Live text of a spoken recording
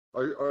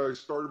I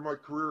started my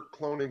career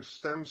cloning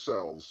stem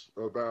cells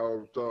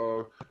about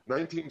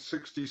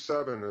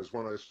 1967 is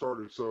when I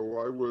started. So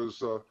I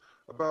was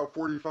about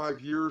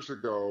 45 years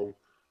ago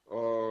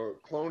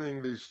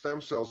cloning these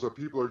stem cells that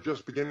people are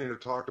just beginning to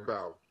talk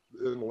about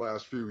in the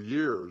last few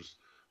years.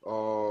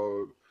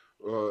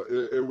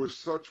 It was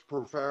such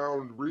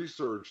profound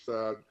research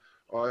that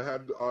I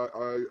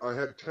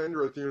had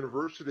tenure at the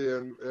university,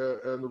 and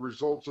the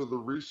results of the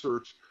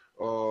research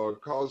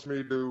caused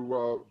me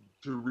to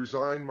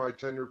resign my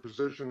tenure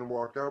position and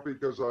walk out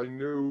because I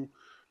knew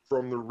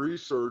from the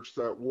research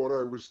that what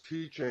I was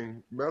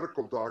teaching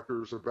medical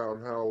doctors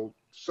about how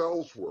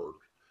cells work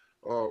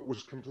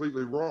was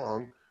completely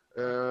wrong.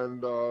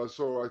 And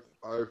so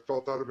I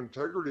felt out of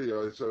integrity.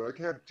 I said, I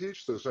can't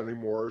teach this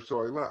anymore,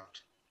 so I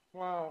left.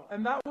 Wow.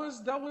 And that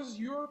was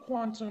your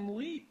quantum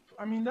leap.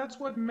 I mean, that's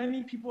what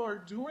many people are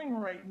doing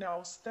right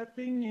now,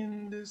 stepping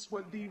in this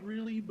what they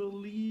really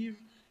believe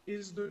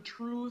is the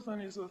truth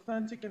and is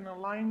authentic and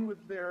aligned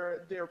with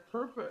their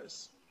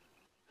purpose.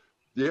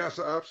 Yes,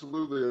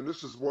 absolutely. And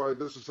this is why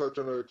this is such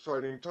an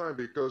exciting time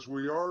because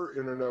we are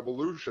in an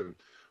evolution.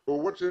 But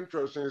what's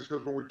interesting is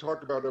because when we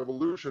talk about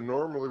evolution,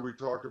 normally we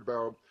talk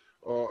about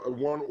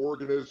one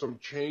organism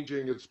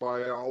changing its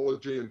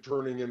biology and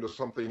turning into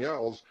something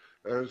else.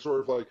 And it's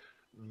sort of like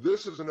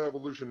this is an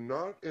evolution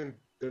not in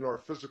our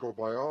physical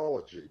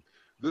biology.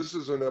 This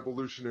is an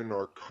evolution in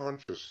our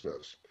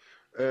consciousness.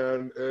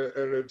 And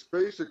it's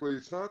basically,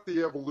 it's not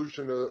the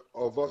evolution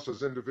of us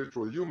as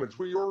individual humans.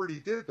 We already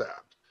did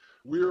that.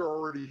 We're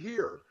already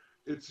here.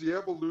 It's the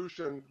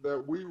evolution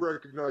that we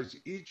recognize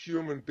each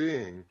human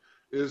being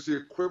is the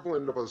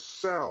equivalent of a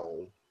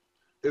cell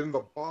in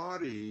the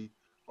body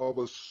of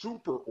a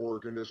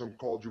superorganism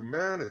called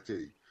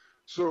humanity.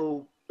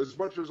 So as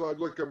much as I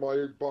look at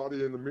my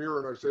body in the mirror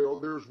and I say, oh,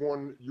 there's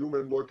one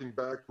human looking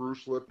back,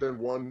 Bruce Lipton,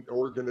 one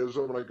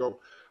organism, and I go,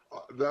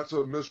 that's a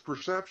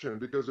misperception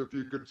because if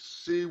you could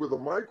see with a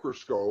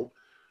microscope,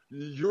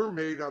 you're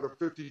made out of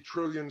 50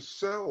 trillion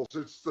cells.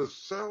 It's the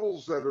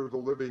cells that are the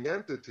living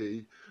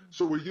entity.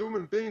 So a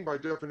human being, by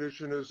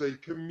definition, is a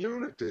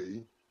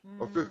community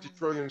of 50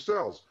 trillion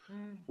cells.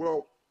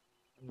 Well,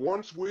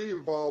 once we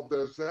evolved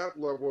as that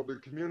level of the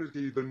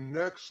community, the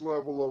next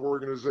level of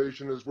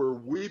organization is where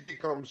we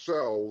become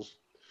cells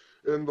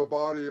in the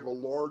body of a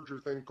larger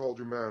thing called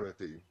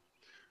humanity.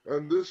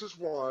 And this is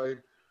why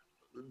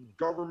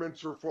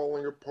governments are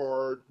falling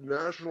apart,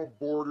 national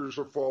borders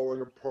are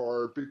falling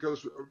apart,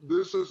 because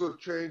this is a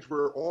change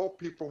where all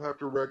people have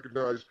to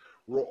recognize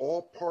we're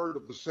all part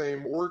of the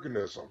same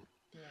organism.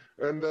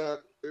 Yeah. And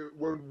that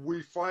when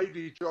we fight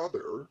each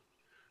other,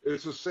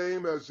 it's the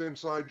same as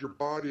inside your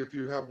body if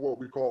you have what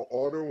we call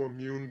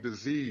autoimmune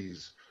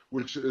disease,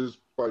 which is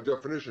by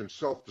definition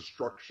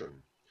self-destruction.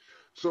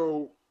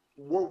 So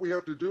what we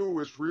have to do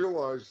is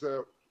realize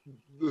that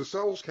the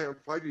cells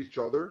can't fight each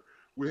other.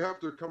 We have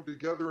to come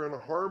together in a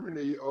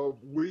harmony of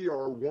we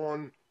are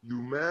one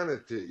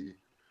humanity.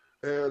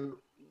 And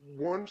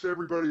once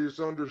everybody is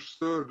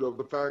understood of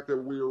the fact that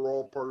we are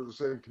all part of the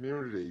same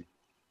community,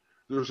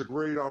 there's a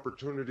great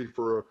opportunity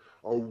for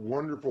a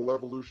wonderful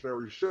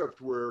evolutionary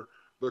shift where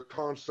the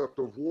concept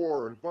of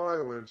war and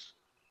violence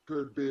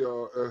could be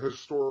a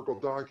historical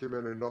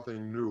document and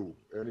nothing new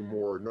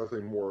anymore,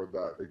 nothing more of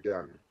that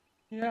again.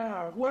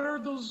 Yeah, what are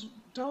those?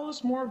 Tell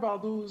us more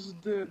about those,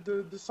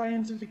 the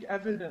scientific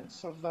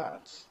evidence of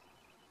that.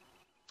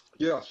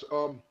 Yes,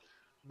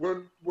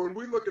 when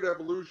we look at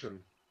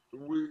evolution,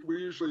 we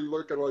usually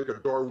look at like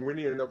a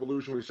Darwinian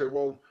evolution. We say,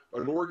 well,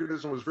 an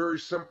organism was very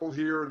simple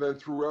here, and then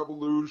through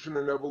evolution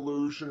and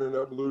evolution and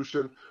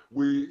evolution,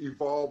 we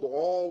evolved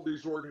all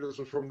these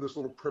organisms from this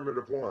little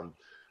primitive one.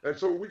 And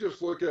so we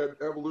just look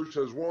at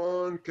evolution as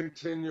one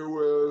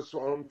continuous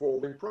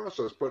unfolding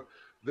process. But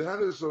that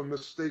is a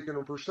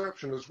mistaken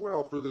perception as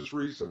well for this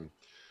reason.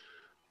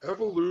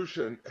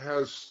 Evolution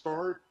has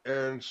start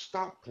and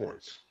stop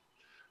points.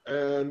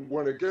 And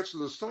when it gets to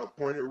the stop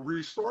point, it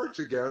restarts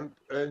again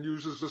and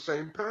uses the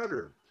same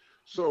pattern.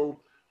 So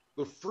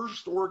the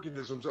first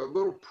organisms, that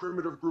little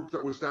primitive group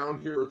that was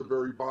down here at the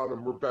very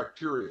bottom, were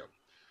bacteria.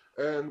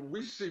 And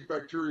we see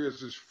bacteria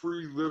as these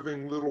free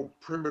living little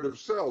primitive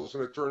cells.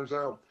 And it turns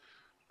out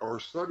our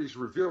studies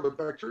reveal that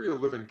bacteria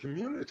live in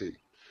community.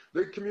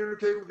 They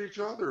communicate with each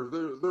other.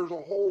 There's a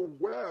whole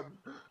web,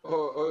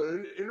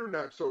 an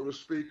internet, so to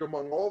speak,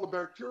 among all the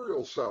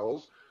bacterial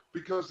cells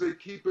because they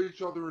keep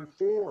each other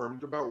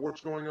informed about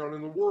what's going on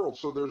in the world.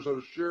 So there's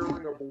a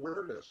sharing of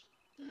awareness.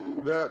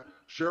 That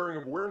sharing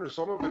of awareness,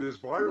 some of it is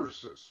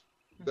viruses.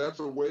 That's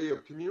a way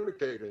of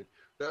communicating.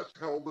 That's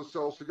held the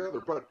cells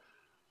together. But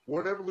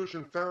what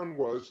evolution found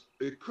was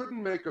it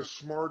couldn't make a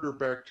smarter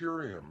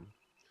bacterium.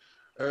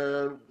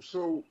 And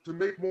so to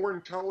make more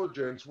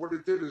intelligence, what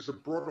it did is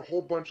it brought a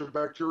whole bunch of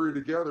bacteria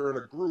together in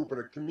a group, in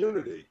a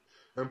community,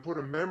 and put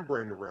a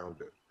membrane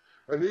around it.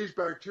 And these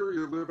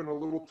bacteria live in a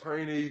little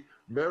tiny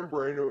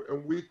membrane,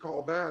 and we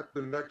call that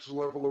the next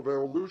level of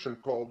evolution,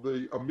 called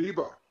the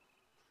amoeba.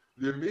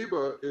 The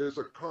amoeba is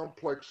a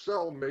complex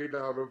cell made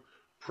out of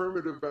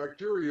primitive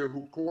bacteria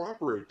who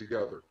cooperate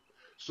together.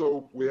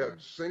 So we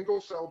had single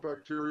cell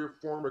bacteria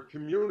form a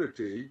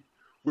community,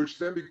 which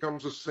then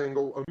becomes a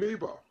single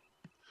amoeba.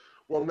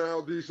 Well, now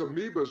these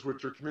amoebas,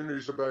 which are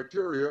communities of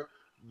bacteria,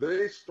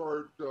 they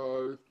start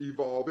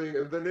evolving,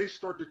 and then they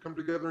start to come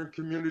together in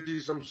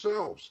communities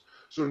themselves.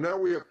 So now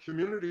we have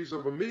communities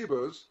of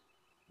amoebas,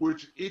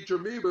 which each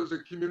amoeba is a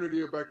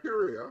community of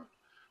bacteria.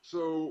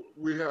 So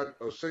we had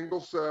a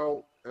single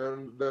cell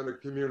and then a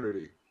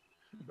community.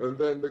 And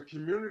then the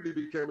community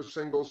became a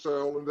single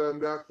cell, and then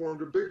that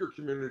formed a bigger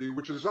community,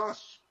 which is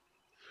us.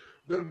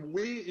 Then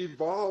we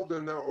evolved,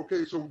 and now,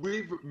 okay, so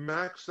we've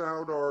maxed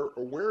out our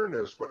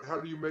awareness, but how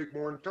do you make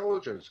more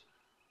intelligence?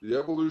 The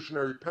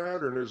evolutionary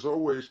pattern is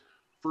always,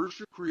 first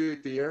you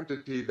create the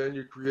entity, then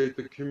you create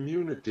the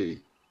community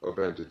of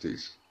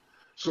entities.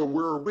 So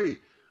where are we?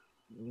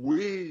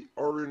 We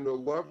are in the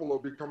level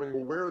of becoming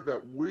aware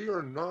that we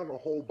are not a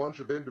whole bunch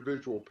of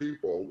individual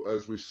people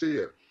as we see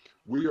it.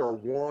 We are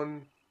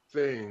one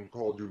thing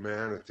called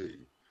humanity.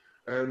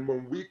 And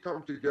when we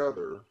come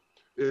together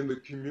in the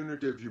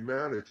community of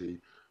humanity,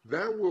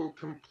 that will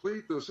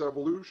complete this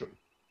evolution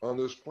on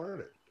this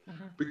planet.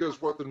 Because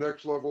what the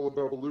next level of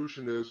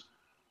evolution is,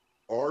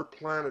 our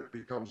planet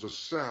becomes a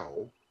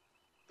cell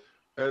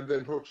and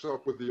then hooks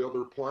up with the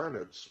other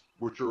planets,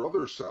 which are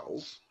other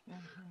cells,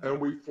 and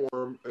we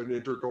form an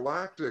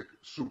intergalactic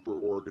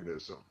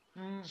superorganism.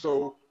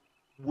 So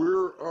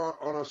we're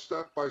on a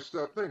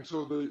step-by-step thing.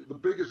 So the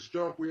biggest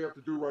jump we have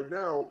to do right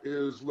now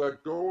is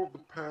let go of the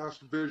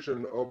past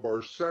vision of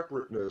our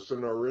separateness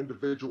and our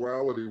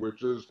individuality,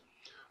 which is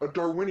a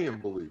Darwinian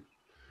belief.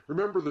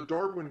 Remember, the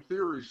Darwin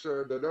theory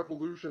said that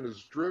evolution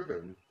is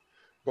driven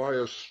by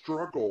a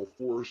struggle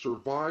for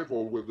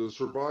survival with the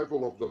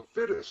survival of the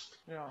fittest.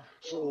 Yeah.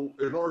 So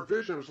in our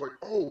vision, it's like,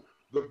 oh,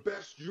 the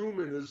best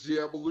human is the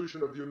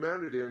evolution of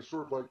humanity. And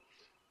sort of like,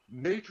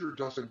 nature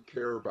doesn't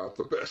care about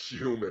the best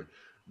human.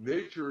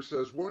 Nature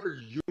says, what are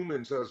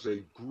humans as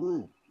a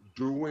group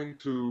doing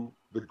to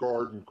the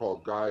garden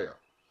called Gaia?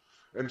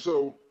 And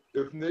so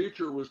if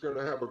nature was going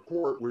to have a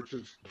court, which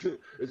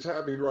it's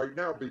having right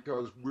now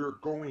because we're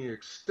going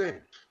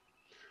extinct,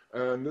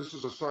 and this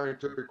is a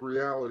scientific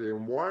reality.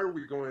 And why are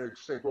we going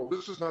extinct? Well,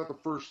 this is not the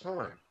first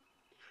time.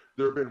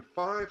 There have been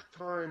 5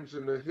 times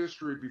in the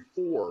history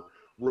before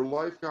where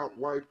life got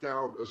wiped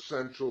out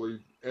essentially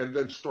and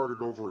then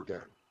started over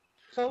again.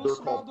 Tell us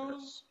about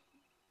those.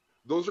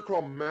 Those are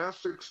called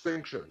mass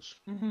extinctions.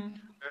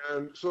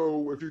 And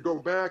so if you go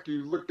back,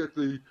 you look at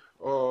the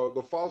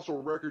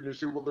fossil record, and you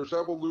see, well, there's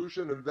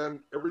evolution, and then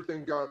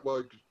everything got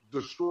like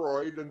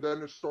destroyed, and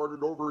then it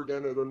started over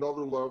again at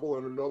another level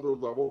and another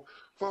level,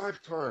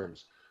 5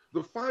 times.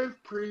 The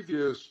 5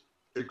 previous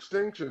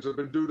extinctions have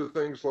been due to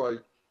things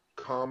like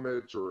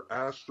comets or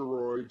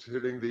asteroids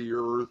hitting the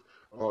Earth,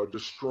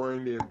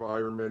 destroying the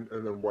environment,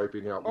 and then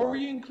wiping out life. Are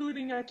we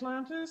including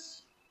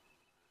Atlantis?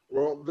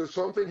 Well, there's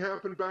something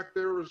happened back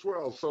there as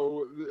well.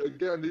 So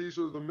again, these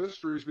are the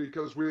mysteries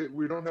because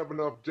we don't have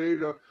enough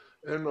data,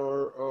 and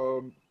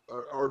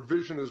our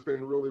vision has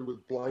been really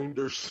with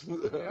blinders,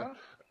 Yeah.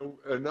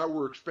 and now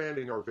we're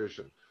expanding our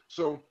vision.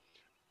 So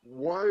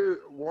why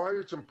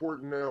it's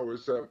important now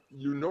is that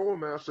a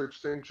mass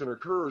extinction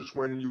occurs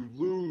when you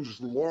lose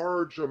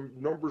large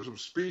numbers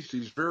of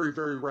species very,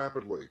 very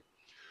rapidly.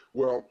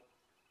 Well,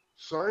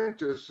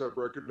 scientists have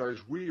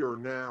recognized we are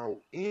now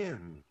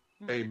in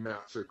a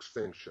mass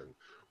extinction.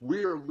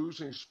 We are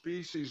losing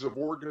species of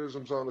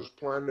organisms on this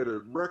planet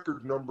at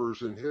record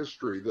numbers in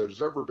history that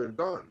has ever been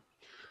done.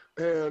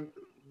 And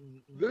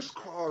this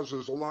cause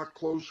is a lot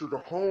closer to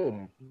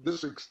home,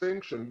 this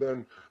extinction,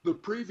 than the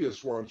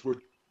previous ones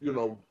with,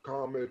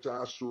 comets,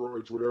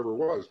 asteroids, whatever it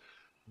was.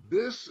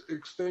 This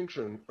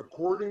extinction,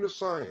 according to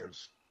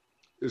science,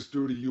 is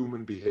due to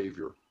human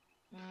behavior.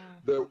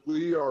 That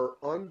we are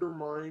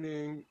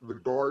undermining the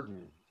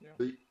garden,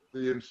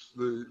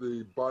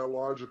 the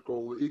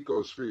biological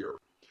ecosphere,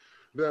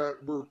 that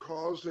we're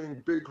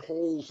causing big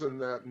holes in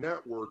that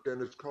network,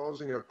 and it's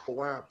causing a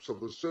collapse of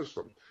the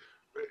system.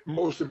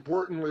 Most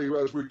importantly,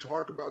 as we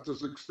talk about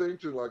this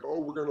extinction, like, oh,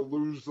 we're going to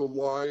lose the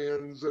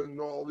lions and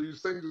all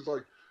these things, it's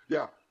like,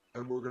 yeah,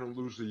 and we're going to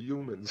lose the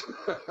humans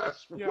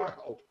as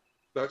well.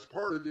 That's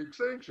part of the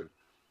extinction.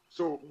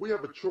 So we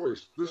have a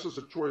choice. This is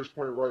a choice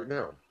point right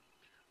now.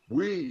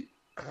 We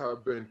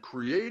have been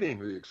creating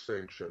the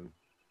extinction,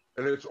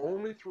 and it's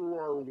only through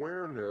our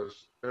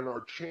awareness and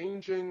our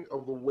changing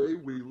of the way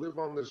we live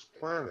on this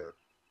planet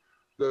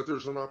that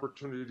there's an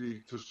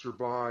opportunity to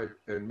survive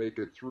and make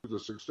it through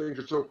this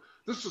extinction. So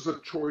this is a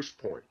choice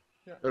point.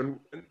 And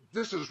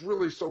this is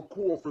really so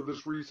cool for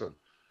this reason.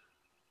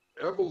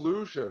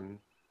 Evolution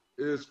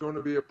is going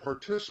to be a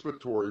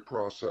participatory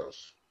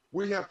process.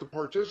 We have to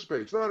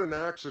participate. It's not an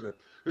accident.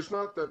 It's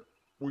not that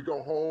we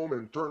go home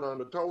and turn on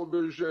the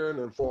television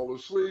and fall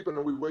asleep, and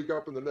then we wake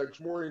up in the next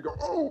morning and go,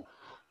 oh,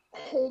 a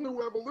whole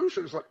new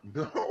evolution. It's like,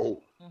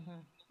 no.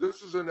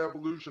 This is an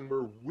evolution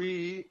where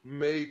we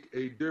make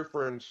a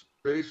difference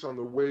based on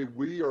the way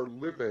we are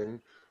living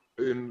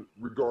in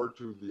regard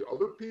to the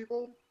other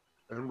people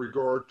and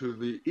regard to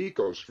the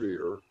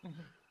ecosphere.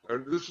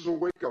 And this is a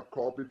wake-up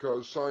call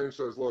because science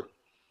says, look,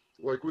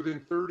 like within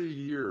 30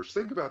 years,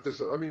 think about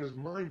this. I mean, it's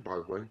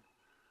mind-boggling.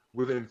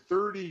 Within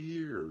 30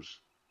 years,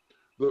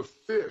 the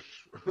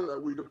fish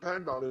that we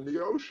depend on in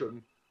the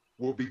ocean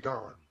will be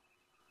gone.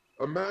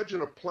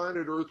 Imagine a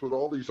planet Earth with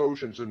all these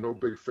oceans and no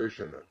big fish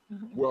in it.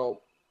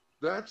 Well,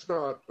 that's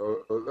not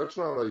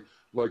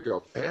like a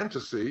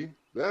fantasy.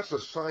 That's a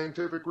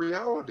scientific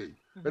reality,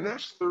 and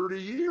that's 30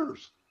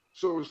 years.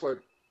 So it's like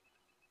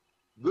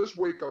this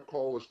wake-up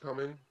call is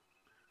coming.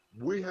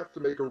 We have to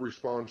make a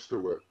response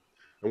to it,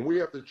 and we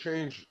have to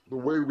change the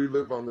way we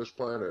live on this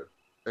planet,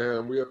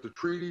 and we have to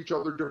treat each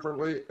other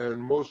differently, and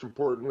most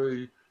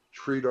importantly,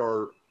 treat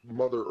our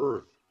Mother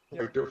Earth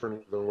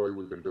differently than the way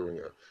we've been doing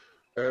it.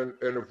 And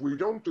if we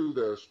don't do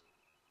this,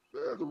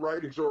 the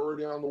writing's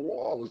already on the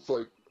wall. It's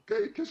like,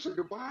 okay, kiss it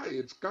goodbye.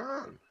 It's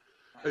gone.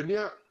 And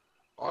yet,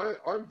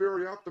 I'm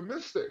very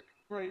optimistic.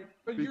 Right,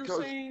 but you're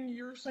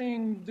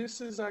saying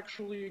this is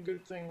actually a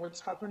good thing.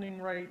 What's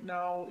happening right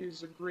now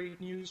is a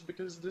great news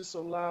because this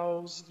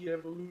allows the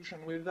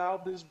evolution.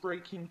 Without this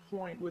breaking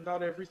point,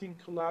 without everything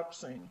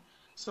collapsing,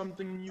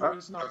 something new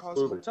is not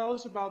possible. Tell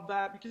us about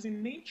that, because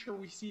in nature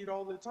we see it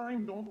all the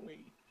time, don't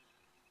we?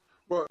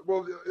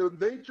 Well,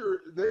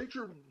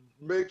 nature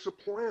makes a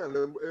plan,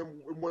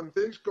 and when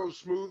things go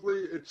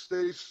smoothly, it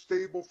stays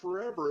stable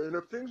forever. And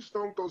if things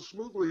don't go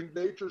smoothly,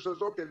 nature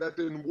says, okay, that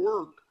didn't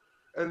work,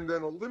 and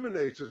then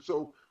eliminates it.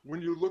 So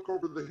when you look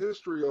over the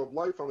history of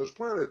life on this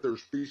planet,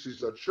 there's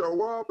species that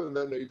show up, and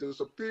then they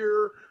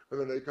disappear,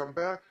 and then they come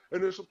back,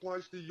 and this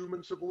applies to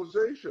human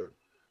civilization.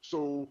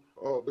 So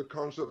the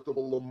concept of a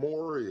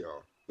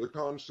Lemuria, the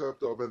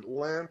concept of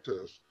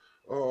Atlantis,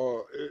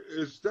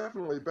 is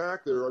definitely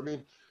back there. I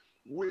mean,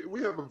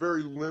 we have a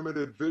very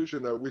limited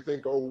vision that we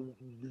think, oh,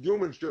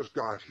 humans just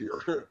got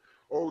here.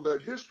 Oh,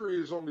 that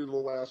history is only the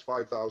last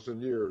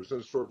 5,000 years.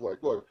 And it's sort of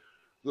like, look,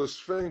 the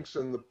Sphinx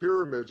and the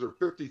pyramids are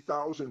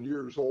 50,000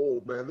 years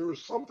old, man. There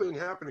was something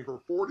happening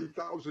for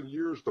 40,000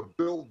 years to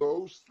build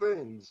those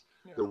things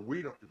that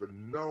we don't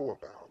even know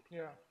about.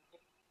 Yeah.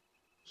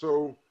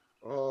 So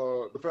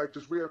the fact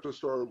is we have to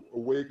start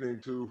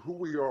awakening to who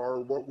we are,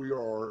 what we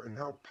are, and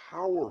how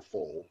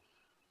powerful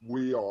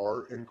we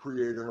are in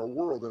creating a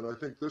world. And I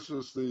think this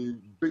is the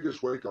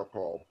biggest wake-up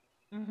call,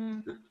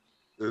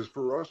 is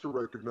for us to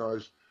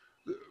recognize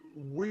that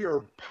we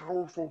are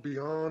powerful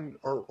beyond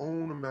our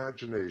own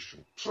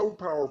imagination. So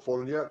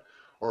powerful, and yet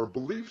our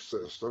belief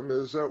system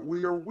is that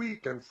we are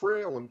weak and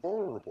frail and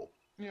vulnerable.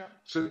 Yeah.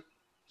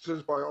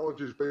 Since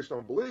biology is based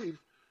on belief,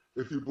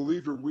 if you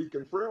believe you're weak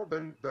and frail,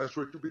 then that's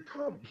what you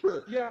become.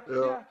 Yeah,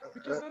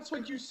 because that's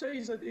what you say,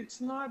 is that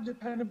it's not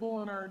dependable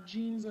on our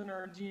genes and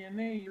our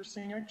DNA. You're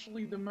saying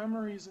actually the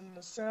memory is in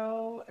the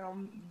cell,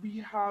 and we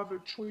have a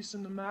choice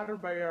in the matter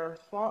by our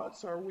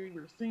thoughts, our way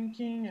we're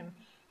thinking, and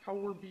how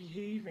we're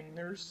behaving.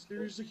 There's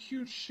a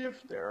huge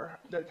shift there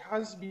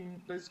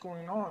that's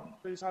going on,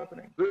 that is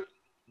happening.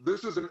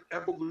 This is an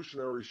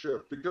evolutionary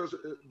shift, because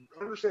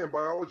understand,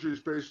 biology is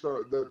based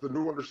on the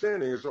new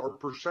understanding is our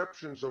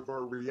perceptions of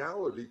our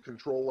reality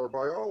control our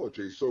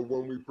biology. So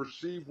when we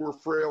perceive we're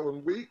frail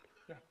and weak,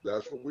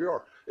 that's what we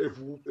are.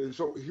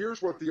 So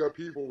here's what the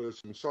upheaval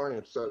is in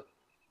science, that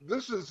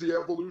this is the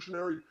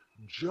evolutionary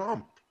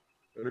jump.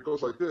 And it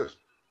goes like this.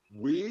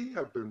 We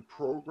have been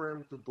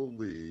programmed to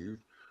believe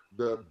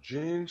that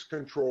genes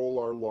control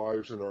our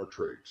lives and our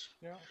traits.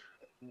 Yeah.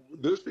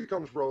 This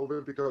becomes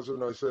relevant because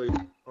when I say,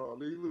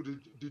 Lilu,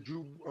 did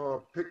you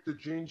pick the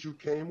genes you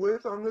came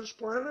with on this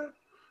planet?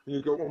 And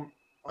you go, well,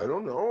 I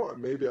don't know.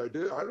 Maybe I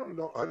did. I don't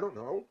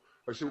know.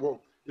 I say, well,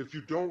 if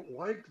you don't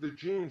like the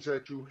genes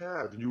that you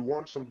have and you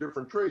want some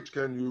different traits,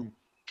 can you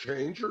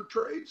change your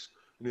traits?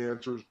 And the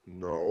answer is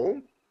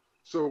no.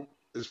 So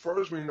as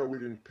far as we know, we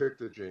didn't pick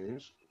the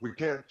genes. We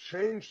can't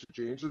change the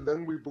genes, and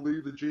then we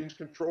believe the genes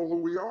control who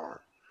we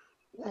are.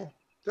 Well,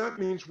 that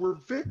means we're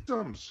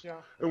victims. Yeah.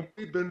 And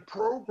we've been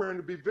programmed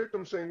to be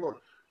victims, saying,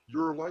 look,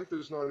 your life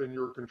is not in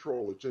your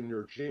control, it's in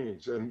your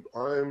genes. And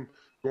I'm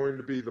going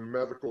to be the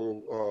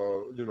medical,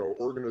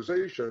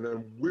 organization,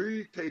 and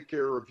we take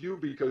care of you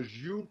because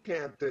you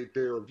can't take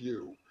care of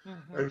you.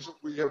 And so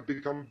we have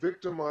become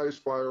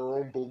victimized by our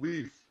own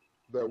belief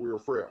that we are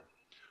frail.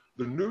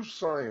 The new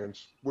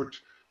science,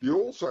 which the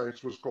old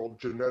science was called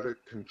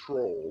genetic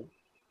control,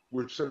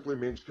 which simply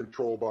means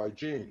control by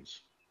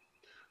genes.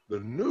 The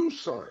new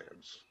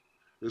science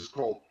is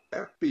called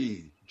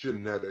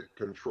epigenetic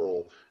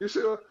control. You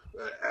see,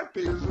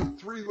 epi is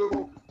three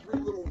little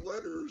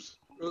letters.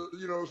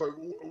 It's like,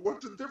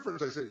 what's the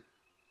difference? I say,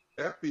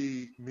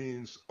 epi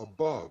means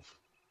above.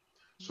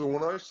 So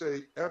when I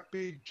say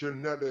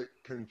epigenetic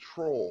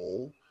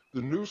control,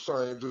 the new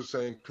science is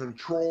saying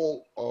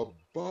control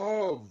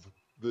above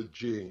the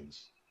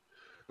genes.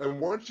 And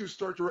once you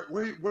start to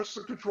wait, what's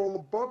the control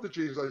above the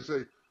genes? I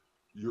say,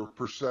 your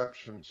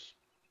perceptions,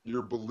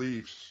 your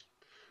beliefs,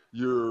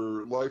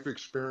 your life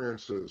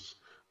experiences,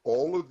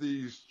 all of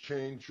these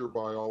change your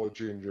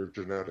biology and your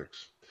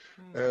genetics.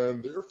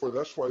 And therefore,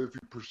 that's why if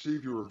you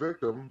perceive you're a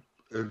victim,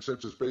 and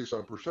since it's based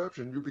on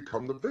perception, you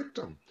become the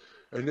victim.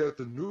 And yet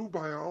the new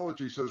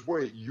biology says,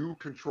 wait, you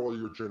control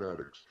your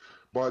genetics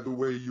by the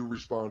way you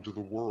respond to the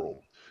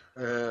world.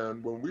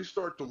 And when we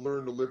start to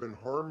learn to live in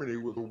harmony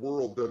with the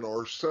world, then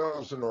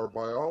ourselves and our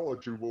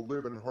biology will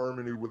live in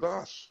harmony with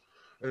us.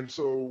 And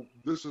so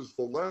this is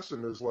the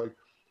lesson, is like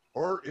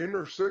our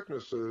inner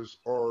sicknesses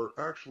are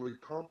actually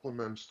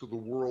complements to the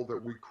world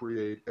that we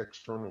create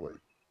externally.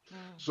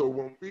 So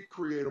when we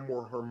create a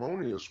more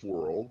harmonious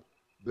world,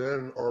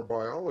 then our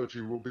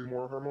biology will be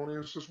more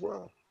harmonious as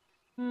well.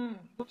 Hmm.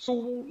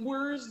 So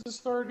where is the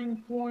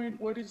starting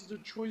point? What is the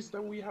choice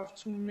that we have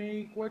to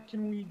make? What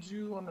can we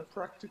do on a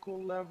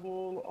practical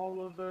level,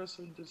 all of us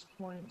at this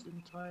point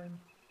in time?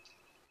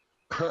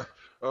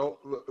 Well,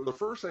 the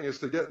first thing is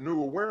to get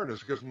new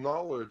awareness, because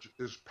knowledge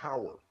is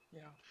power.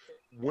 Yeah.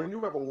 When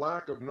you have a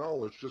lack of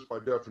knowledge, just by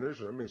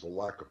definition, it means a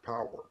lack of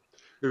power.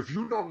 If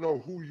you don't know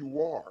who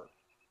you are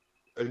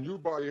and you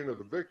buy into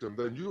the victim,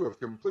 then you have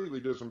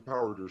completely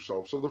disempowered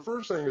yourself. So the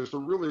first thing is to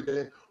really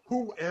gain,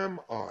 who am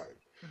I?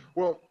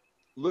 Well,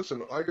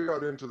 listen, I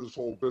got into this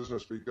whole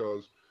business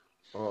because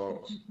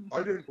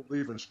I didn't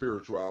believe in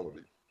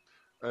spirituality.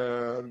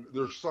 And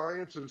there's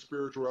science and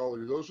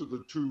spirituality. Those are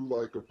the two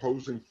like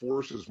opposing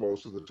forces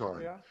most of the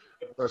time. Yeah.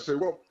 I say,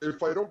 well,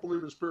 if I don't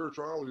believe in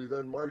spirituality,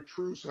 then my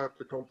truths have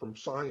to come from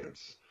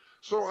science.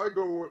 So I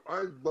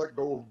let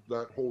go of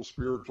that whole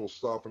spiritual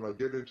stuff and I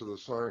get into the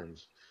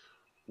science.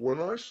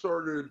 When I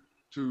started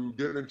to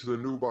get into the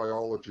new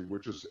biology,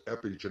 which is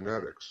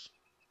epigenetics,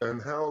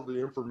 and how the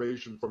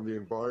information from the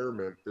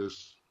environment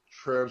is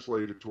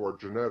translated to our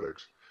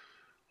genetics,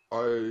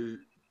 I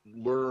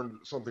learned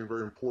something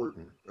very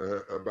important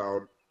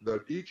about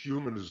that each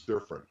human is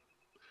different.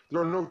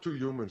 There are no two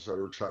humans that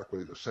are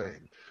exactly the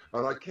same.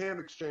 And I can't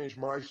exchange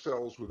my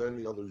cells with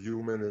any other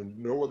human, and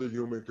no other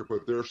human can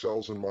put their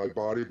cells in my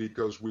body,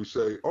 because we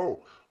say,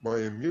 oh, my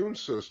immune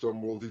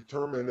system will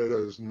determine it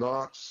as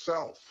not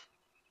self.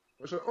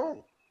 I said,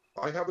 oh,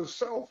 I have a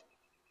self.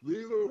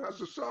 Lilu has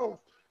a self.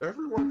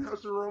 Everyone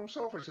has their own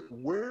self. I said,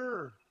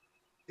 where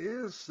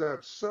is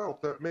that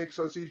self that makes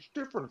us each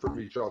different from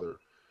each other?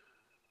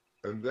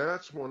 And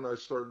that's when I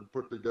started to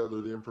put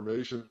together the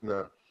information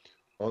that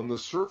on the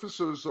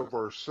surfaces of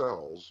our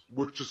cells,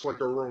 which is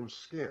like our own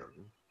skin,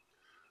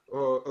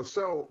 a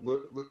cell,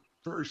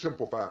 very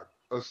simple fact,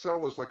 a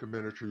cell is like a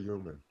miniature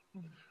human,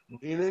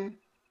 meaning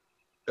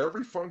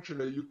every function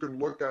that you can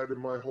look at in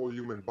my whole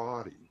human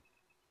body,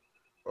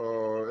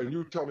 and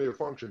you tell me a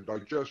function: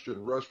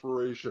 digestion,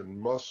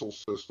 respiration, muscle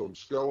system,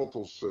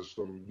 skeletal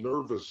system,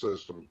 nervous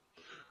system.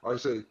 I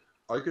say,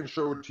 I can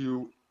show it to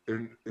you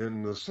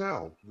in the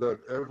cell, that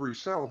every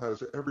cell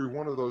has every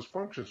one of those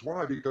functions.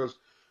 Why? Because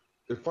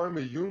if I'm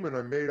a human,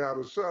 I'm made out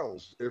of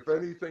cells. If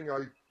anything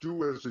I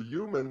do as a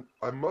human,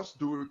 I must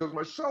do it because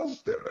my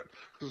cells did it.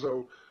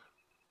 So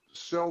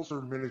cells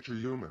are miniature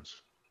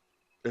humans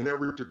in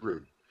every degree.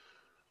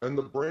 And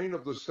the brain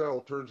of the cell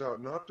turns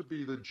out not to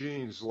be the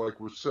genes like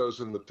it says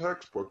in the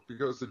textbook,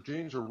 because the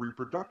genes are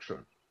reproduction.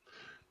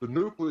 The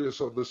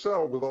nucleus of the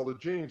cell with all the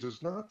genes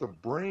is not the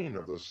brain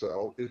of the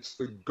cell, it's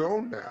the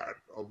gonad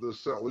of the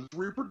cell. It's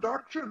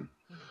reproduction.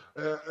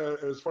 And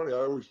it's funny, I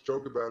always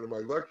joke about it in my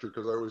lecture,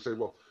 because I always say,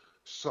 well,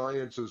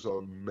 science is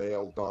a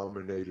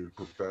male-dominated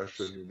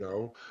profession, you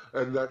know,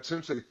 and that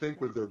since they think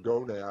with their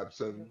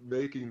gonads, and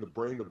making the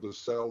brain of the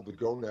cell the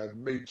gonad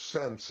made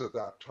sense at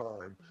that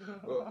time.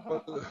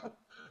 But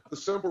the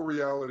simple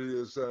reality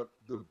is that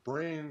the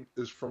brain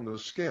is from the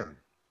skin,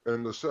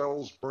 and the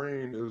cell's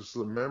brain is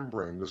the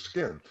membrane, the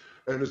skin.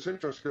 And it's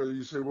interesting,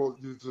 you say, well,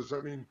 does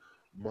that mean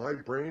my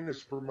brain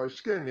is from my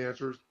skin? The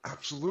answer is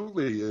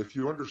absolutely. If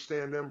you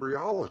understand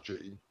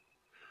embryology,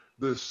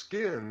 the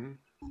skin,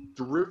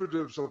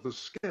 derivatives of the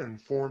skin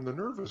form the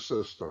nervous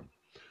system.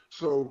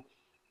 So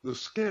the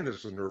skin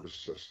is the nervous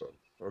system,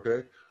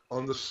 okay?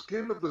 On the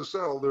skin of the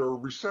cell, there are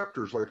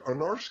receptors. Like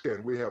on our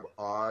skin, we have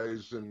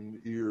eyes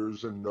and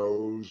ears and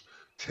nose,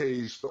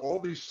 taste, all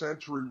these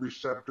sensory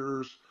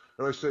receptors.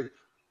 And I say,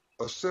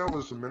 a cell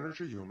is a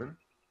miniature human.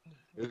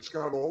 It's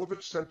got all of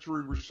its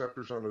sensory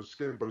receptors on its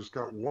skin, but it's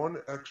got one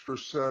extra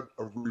set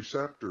of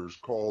receptors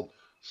called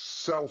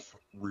self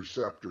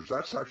receptors.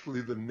 That's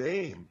actually the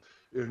name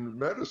in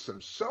medicine,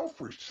 self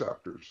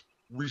receptors,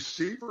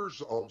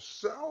 receivers of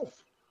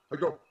self. I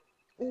go,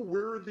 oh,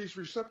 where are these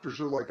receptors?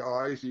 They're like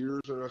eyes,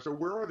 ears, and I said,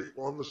 where are they?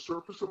 On the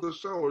surface of the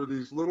cell are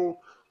these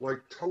little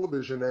like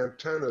television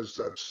antennas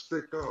that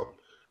stick up,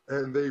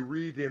 and they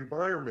read the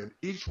environment.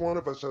 Each one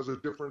of us has a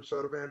different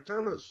set of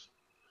antennas.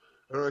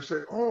 And I say,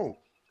 oh,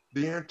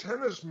 the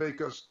antennas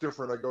make us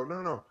different. I go,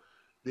 no.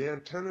 The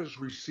antennas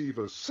receive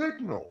a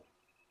signal.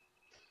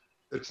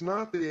 It's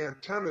not the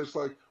antennas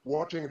like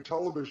watching a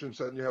television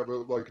set, and you have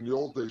like in the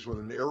old days with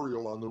an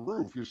aerial on the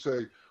roof. You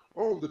say,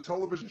 oh, the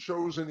television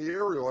shows in the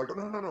aerial. I go,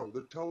 no.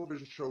 The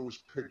television show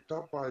is picked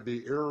up by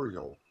the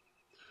aerial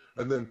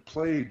and then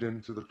played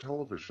into the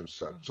television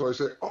set. So I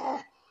say, oh,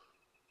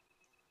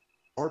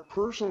 our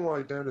personal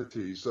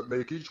identities that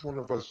make each one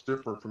of us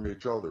different from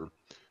each other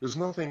is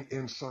nothing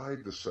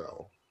inside the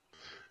cell.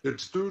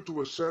 It's due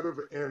to a set of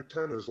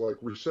antennas like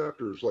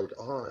receptors, like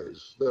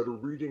eyes, that are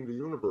reading the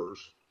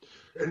universe.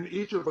 And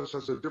each of us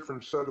has a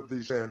different set of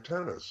these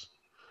antennas.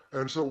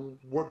 And so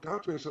what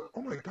got me is,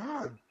 oh my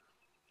God,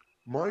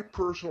 My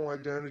personal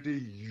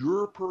identity,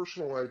 your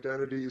personal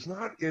identity is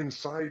not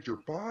inside your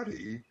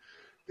body.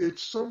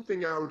 It's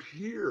something out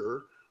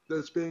here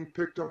that's being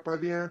picked up by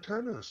the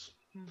antennas.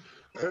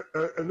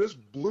 And this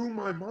blew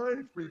my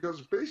mind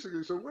because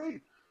basically, so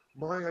wait,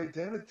 my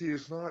identity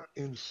is not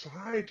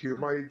inside here.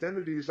 My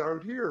identity is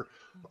out here.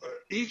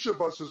 Each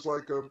of us is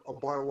like a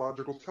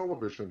biological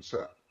television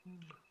set.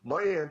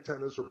 My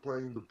antennas are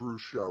playing the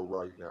Bruce show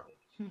right now.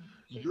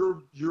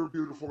 Your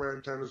beautiful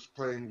antennas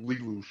playing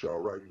Lilu show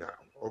right now.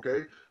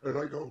 Okay, and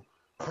I go,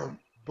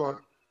 but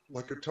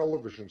like a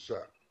television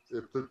set.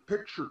 If the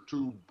picture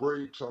tube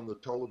breaks on the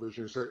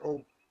television, you say,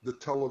 oh, the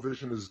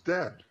television is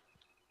dead.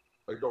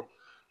 I go,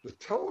 the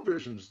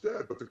television's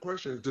dead, but the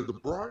question is, did the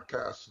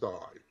broadcast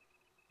die?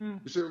 You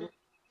say, well,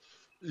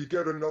 you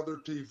get another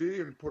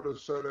TV and put a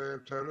set of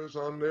antennas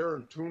on there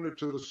and tune it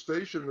to the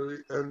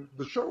station, and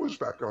the show is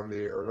back on the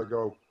air. And I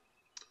go,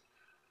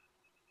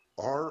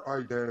 our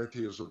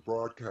identity is a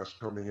broadcast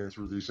coming in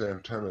through these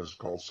antennas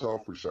called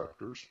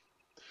self-receptors,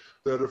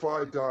 that if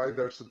I die,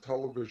 that's the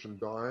television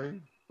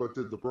dying. But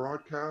did the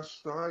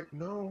broadcast die?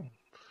 No.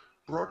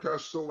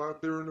 Broadcast still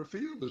out there in the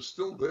field. It's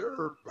still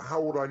there. How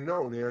would I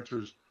know? And the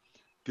answer is,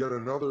 get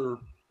another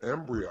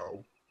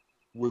embryo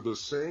with the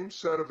same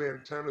set of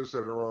antennas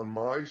that are on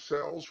my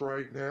cells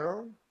right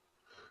now.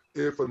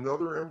 If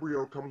another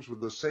embryo comes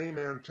with the same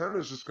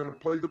antennas, it's going to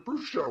play the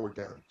Bruce show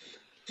again.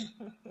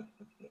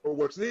 Well,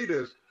 what's neat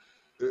is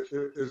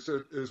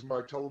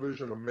my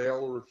television a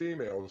male or a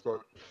female? It's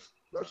like,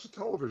 that's a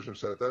television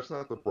set. That's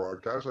not the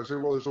broadcast. I say,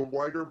 well, there's a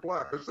white or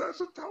black.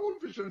 That's a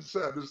television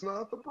set. It's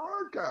not the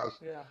broadcast.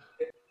 Yeah.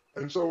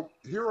 And so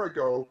here I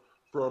go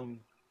from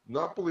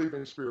not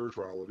believing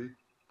spirituality,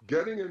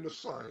 getting into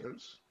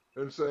science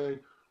and saying,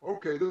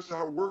 okay, this is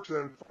how it works. And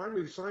then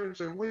finally science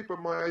saying, wait, but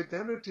my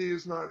identity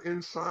is not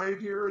inside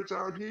here. It's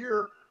out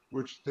here,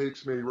 which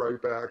takes me right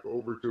back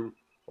over to,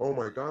 oh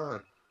my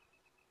God,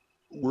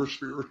 we're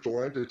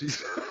spiritual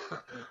entities.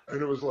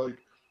 And it was like,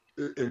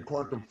 in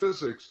quantum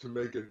physics, to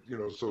make it,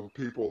 so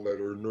people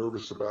that are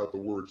nervous about the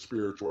word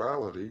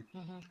spirituality,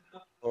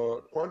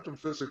 quantum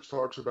physics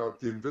talks about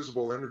the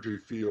invisible energy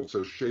fields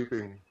as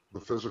shaping the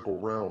physical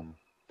realm.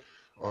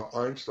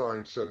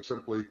 Einstein said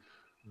simply,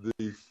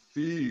 the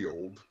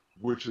field,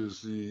 which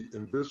is the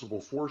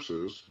invisible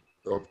forces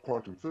of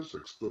quantum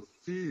physics, the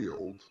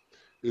field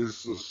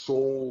is the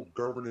sole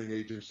governing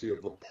agency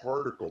of the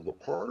particle. The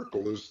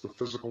particle is the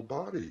physical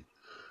body.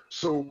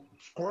 So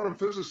quantum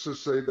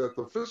physicists say that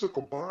the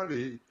physical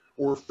body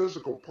or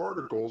physical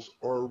particles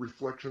are a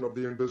reflection of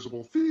the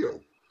invisible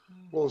field.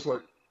 Well, it's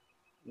like,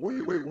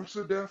 wait, what's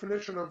the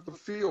definition of the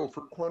field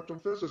for quantum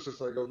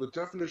physicists? I go, the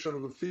definition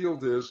of the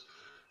field is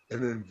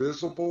an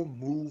invisible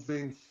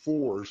moving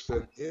force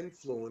that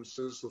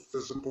influences the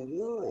physical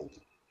world.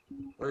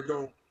 I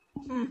go,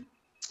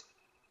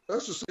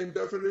 that's the same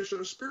definition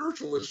of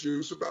spiritualists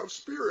use about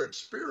spirit.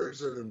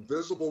 Spirit's an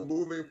invisible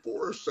moving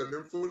force that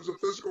influences the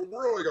physical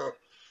world. I go,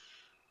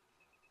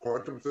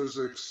 quantum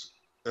physics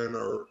and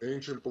our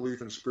ancient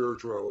belief in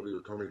spirituality are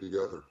coming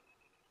together.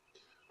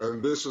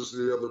 And this is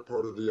the other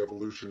part of the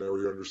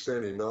evolutionary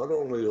understanding. Not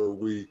only are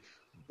we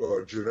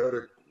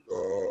genetic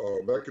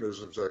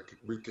mechanisms that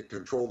we can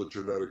control the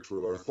genetics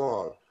with our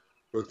thought,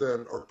 but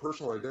then our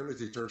personal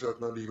identity turns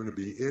out not even to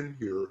be in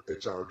here,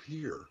 it's out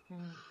here.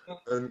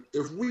 And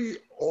if we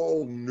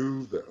all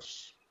knew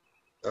this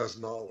as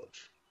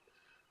knowledge,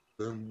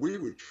 then we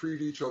would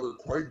treat each other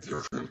quite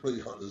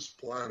differently on this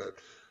planet,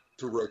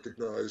 to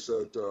recognize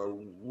that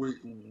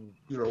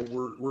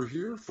we're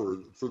here for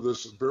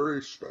this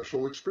very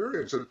special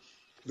experience. And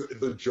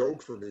the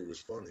joke for me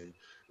was funny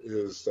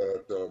is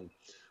that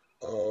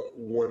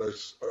when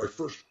I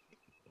first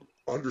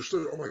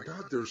understood, oh my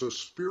God, there's a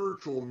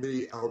spiritual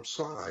me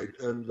outside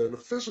and then a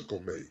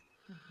physical me.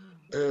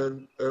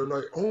 And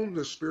I own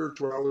the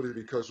spirituality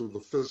because of the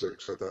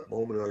physics at that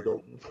moment. And I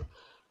go,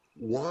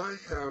 why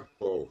have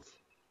both?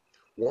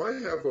 Why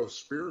have a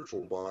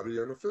spiritual body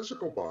and a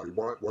physical body?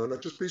 Why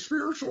not just be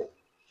spiritual?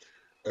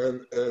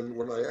 And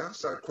when I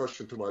asked that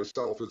question to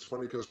myself, it's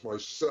funny because my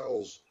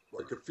cells,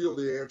 I could feel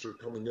the answer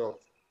coming up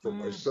from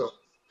myself.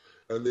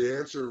 And the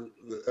answer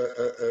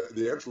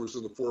was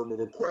in the form of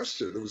a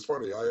question. It was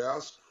funny. I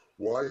asked,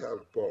 why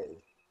have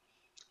both?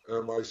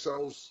 And my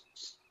cells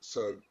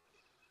said,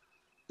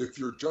 if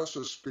you're just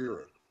a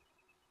spirit,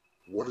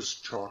 what does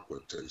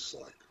chocolate taste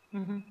like?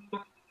 And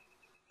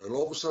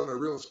all of a sudden I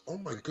realized, oh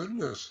my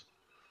goodness,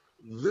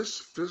 this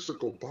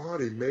physical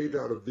body made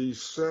out of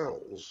these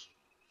cells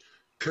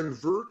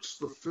converts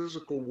the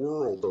physical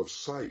world of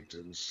sight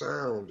and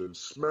sound and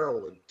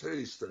smell and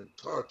taste and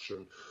touch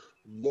and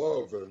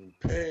love and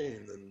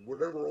pain and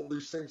whatever all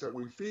these things that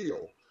we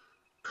feel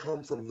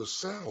come from the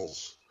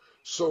cells.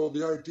 So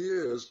the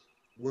idea is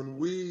when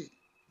we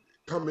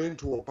come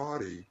into a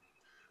body,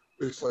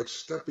 it's like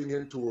stepping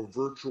into a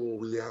virtual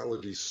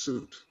reality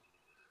suit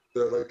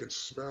that I could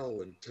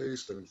smell and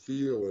taste and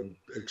feel and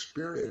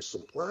experience the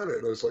planet.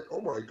 And it's like, oh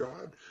my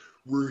God,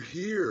 we're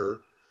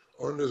here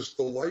on this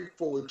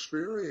delightful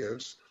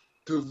experience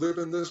to live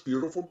in this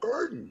beautiful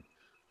garden.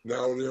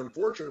 Now, the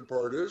unfortunate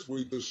part is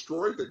we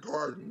destroyed the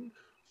garden,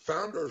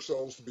 found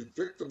ourselves to be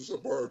victims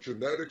of our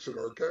genetics and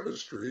our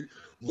chemistry,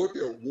 look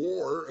at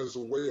war as a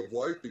way of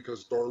life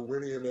because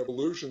Darwinian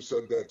evolution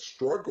said that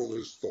struggle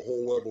is the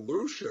whole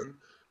evolution.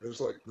 And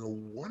it's like, no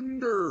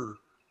wonder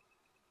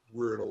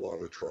we're in a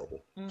lot of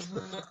trouble.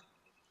 Mm-hmm.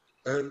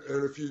 And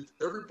if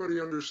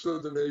everybody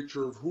understood the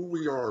nature of who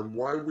we are and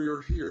why we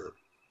are here,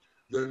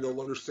 then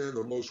they'll understand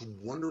the most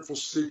wonderful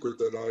secret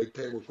that I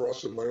came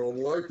across in my own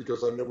life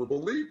because I never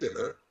believed in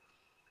it.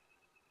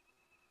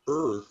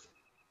 Earth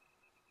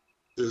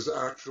is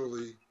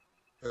actually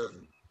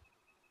heaven.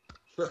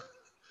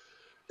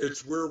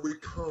 It's where we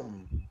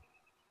come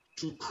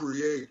to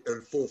create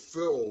and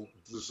fulfill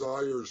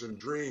desires and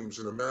dreams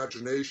and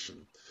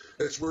imagination.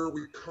 It's where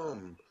we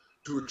come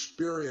to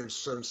experience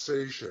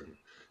sensation.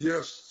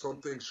 Yes,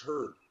 some things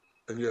hurt,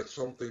 and yet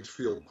some things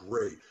feel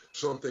great.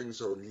 Some things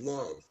are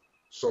love,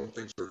 some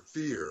things are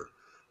fear.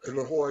 And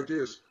the whole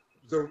idea is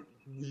that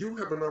you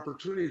have an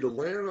opportunity to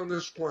land on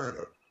this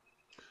planet,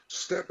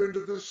 step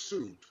into this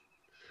suit,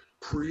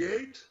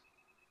 create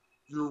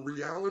your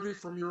reality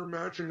from your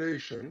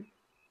imagination,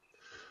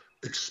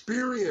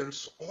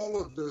 experience all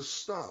of this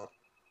stuff,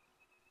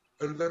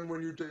 and then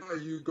when you die,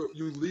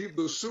 you leave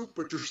the suit,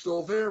 but you're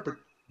still there. But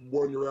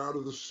when you're out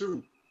of the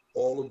suit,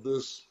 all of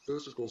this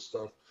physical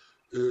stuff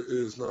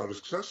is not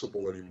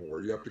accessible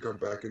anymore. You have to come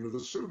back into the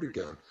suit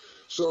again.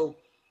 So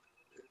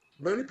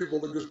many people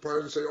look at this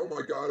planet and say, oh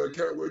my God, I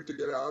can't wait to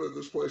get out of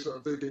this place. And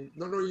I'm thinking,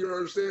 no, you don't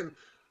understand.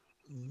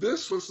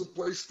 This was the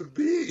place to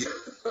be.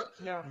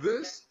 Yeah.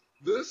 This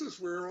is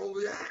where all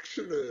the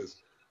action is.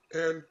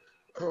 And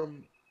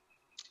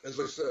as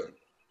I said,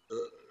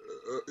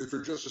 if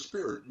you're just a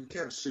spirit, you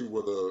can't see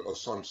what a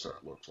sunset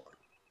looks like.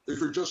 If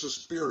you're just a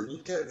spirit, you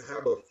can't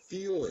have a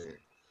feeling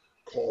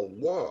called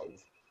love,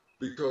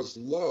 because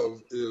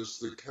love is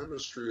the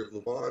chemistry of the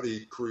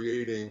body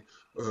creating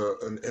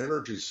an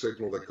energy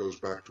signal that goes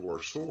back to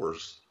our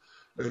source.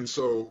 And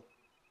so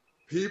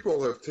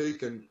people have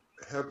taken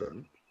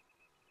heaven,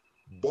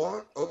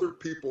 bought other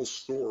people's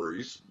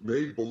stories,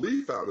 made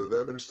belief out of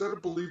them. Instead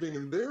of believing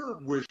in their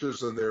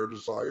wishes and their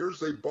desires,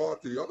 they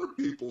bought the other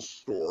people's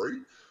story,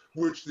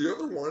 which the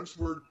other ones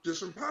were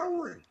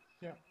disempowering.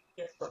 Yeah.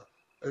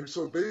 And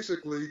so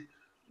basically,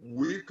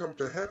 we've come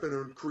to heaven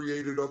and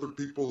created other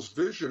people's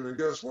vision, and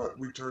guess what?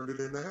 We turned it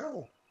into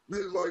hell.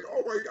 It's like,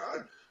 oh my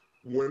God,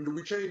 when do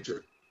we change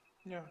it?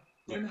 Yeah.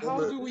 And how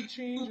do we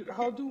change it?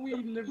 How do we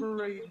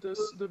liberate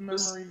the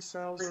memory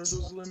cells or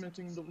those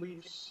limiting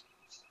beliefs?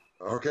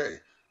 Okay.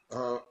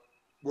 Well,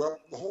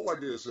 the whole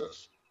idea is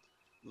this.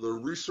 The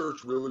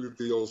research really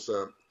reveals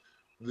that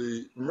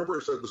remember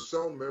I said the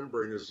cell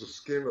membrane is the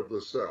skin of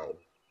the cell,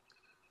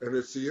 and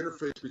it's the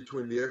interface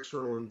between the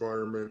external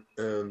environment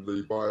and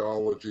the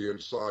biology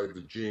inside,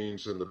 the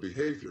genes and the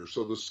behavior.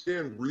 So the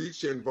skin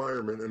reads the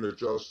environment and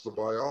adjusts the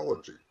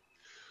biology.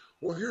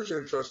 Well, here's an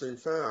interesting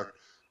fact,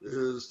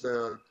 is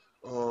that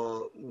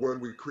when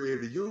we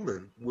create a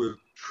human with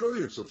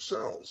trillions of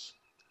cells,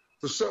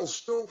 the cells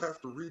still have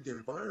to read the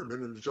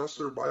environment and adjust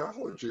their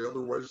biology,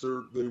 otherwise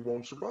they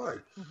won't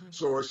survive. Mm-hmm.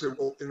 So I say,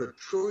 well, in a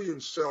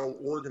trillion-cell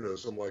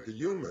organism like a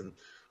human,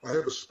 I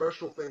have a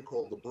special thing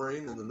called the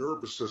brain and the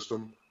nervous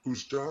system,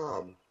 whose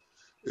job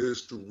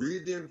is to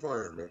read the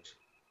environment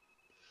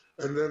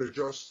and then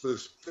adjust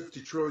this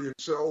 50 trillion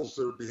cells,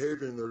 their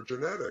behavior and their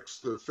genetics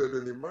to fit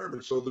in the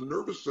environment. So the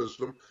nervous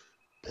system,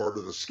 part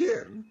of the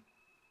skin,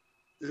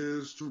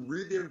 is to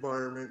read the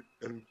environment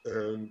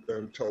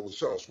and tell the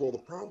cells. Well, the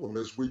problem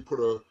is we put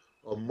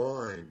a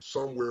mind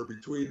somewhere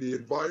between the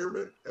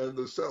environment and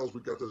the cells.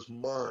 We've got this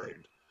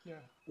mind. Yeah.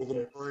 Well,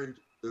 the mind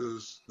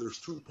there's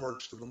two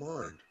parts to the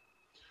mind.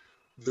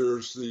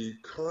 There's the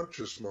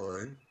conscious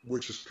mind,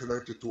 which is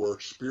connected to our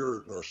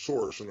spirit and our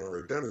source and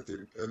our identity.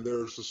 And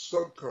there's the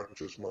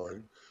subconscious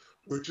mind,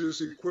 which is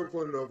the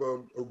equivalent of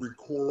a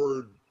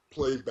record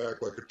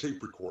playback, like a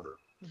tape recorder.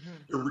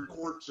 Mm-hmm. It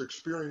records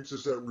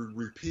experiences that we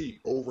repeat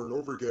over and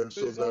over again.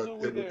 There's so that all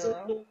the way there,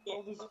 huh?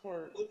 All this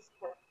part.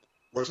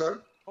 What's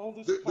that? All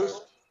this part.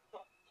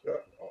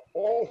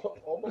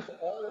 Almost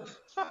all of this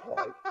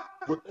part,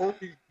 with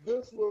only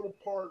this little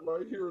part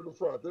right here in the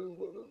front. This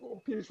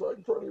little piece right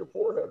in front of your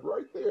forehead,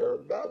 right there,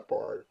 that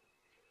part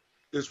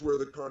is where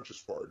the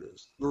conscious part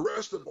is. The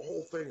rest of the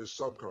whole thing is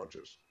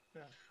subconscious.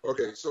 Yeah.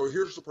 Okay, so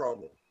here's the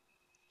problem.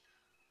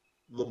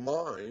 The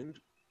mind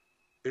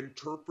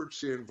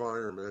interprets the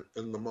environment,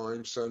 and the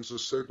mind sends the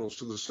signals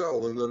to the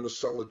cell, and then the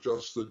cell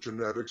adjusts the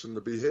genetics and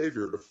the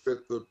behavior to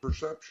fit the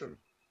perception.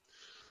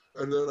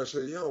 And then I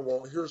say, yeah,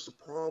 well, here's the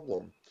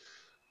problem.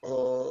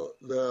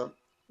 That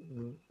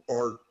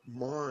our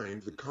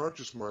mind, the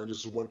conscious mind,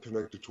 is the one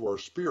connected to our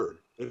spirit.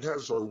 It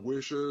has our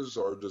wishes,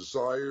 our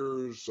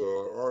desires,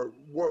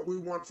 what we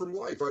want from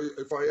life.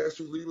 If I ask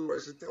you, Lilu, I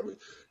said,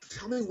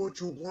 tell me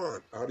what you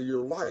want out of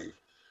your life.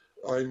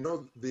 I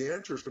know the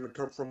answer is going to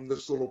come from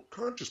this little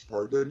conscious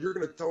part. Then you're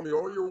going to tell me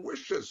all your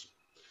wishes.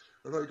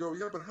 And I go,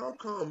 yeah, but how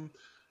come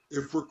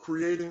if we're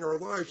creating our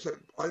lives, that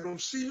I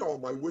don't see all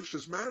my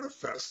wishes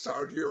manifest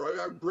out here.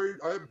 I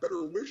have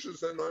better wishes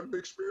than I'm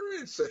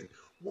experiencing.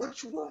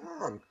 What's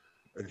wrong?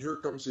 And here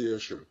comes the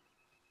issue.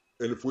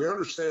 And if we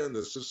understand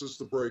this, this is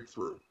the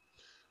breakthrough.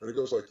 And it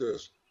goes like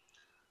this.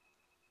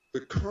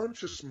 The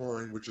conscious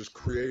mind, which is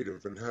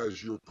creative and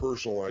has your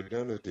personal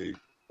identity,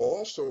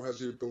 also has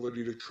the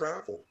ability to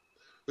travel.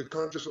 The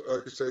conscious, I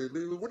could say,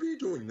 Lilu, what are you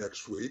doing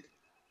next week?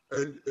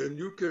 And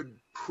you could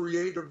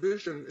create a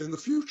vision in the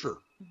future.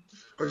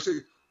 I say,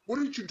 what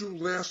did you do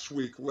last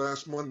week,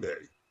 last Monday?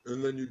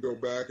 And then you go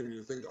back and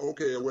you think,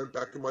 okay, I went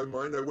back in my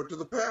mind, I went to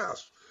the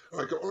past.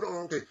 I go, oh, no,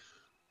 okay,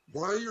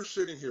 while you're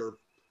sitting here,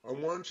 I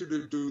want you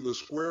to do the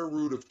square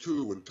root of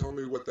 2 and tell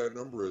me what that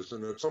number is.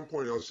 And at some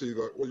point I'll see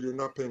that, well, you're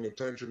not paying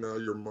attention now.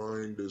 Your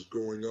mind is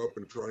going up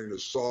and trying to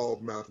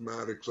solve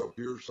mathematics up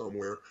here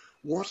somewhere.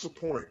 What's the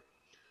point?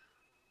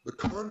 The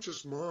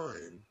conscious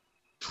mind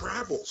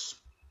travels.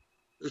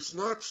 It's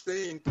not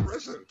staying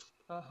present.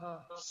 Uh-huh.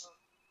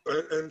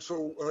 And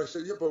so I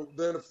say, yeah, but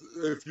then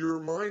if your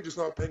mind is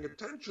not paying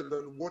attention,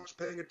 then what's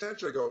paying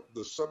attention? I go,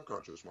 the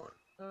subconscious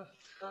mind.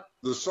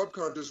 The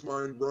subconscious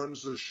mind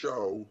runs the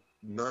show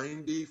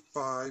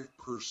 95%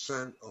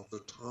 of the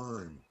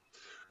time,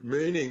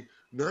 meaning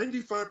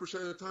 95%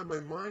 of the time my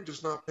mind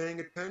is not paying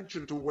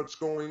attention to what's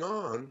going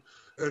on.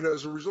 And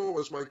as a result,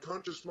 as my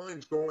conscious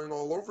mind's going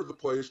all over the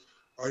place,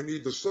 I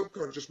need the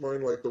subconscious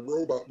mind, like the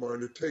robot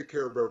mind, to take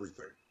care of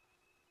everything.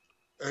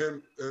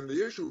 And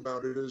the issue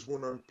about it is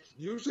when I'm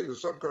using the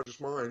subconscious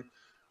mind,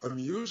 I'm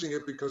using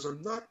it because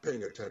I'm not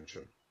paying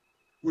attention,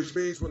 which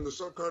means when the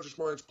subconscious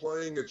mind's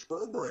playing its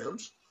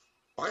programs,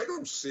 I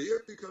don't see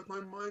it because my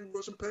mind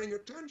wasn't paying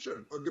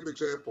attention. I'll give an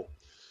example.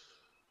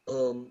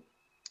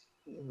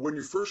 When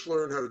you first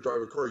learned how to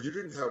drive a car, you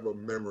didn't have a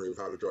memory of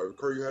how to drive a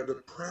car. You had to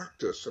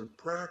practice and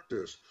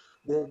practice.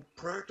 Well,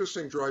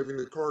 practicing driving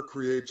the car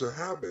creates a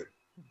habit.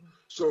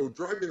 So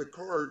driving the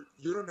car,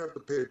 you don't have to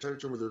pay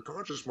attention with your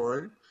conscious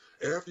mind.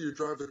 After you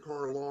drive the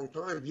car a long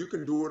time, you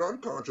can do it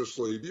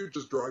unconsciously. You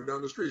just drive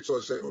down the street. So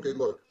I say, okay,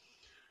 look,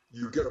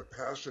 you get a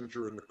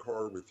passenger in the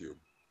car with you.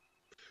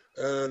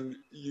 And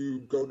you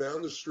go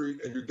down the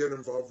street and you get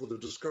involved with a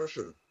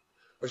discussion.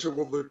 I said,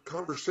 well, the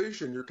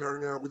conversation you're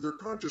carrying out with your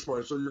conscious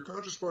mind. So your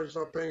conscious mind is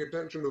not paying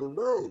attention to the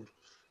road.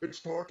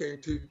 It's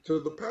talking to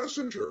the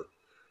passenger.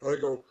 And I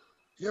go,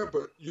 yeah,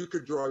 but you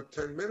could drive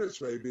 10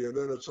 minutes maybe, and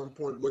then at some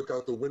point look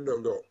out the window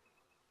and go,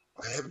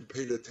 I haven't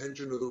paid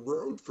attention to the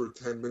road for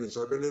 10 minutes.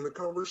 I've been in a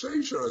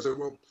conversation. I said,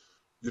 well,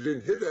 you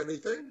didn't hit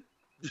anything.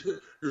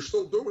 You're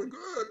still doing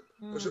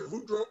good. I said,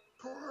 who drove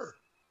the car?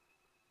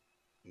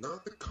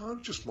 Not the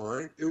conscious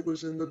mind. It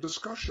was in the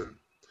discussion.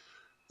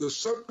 The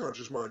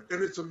subconscious mind.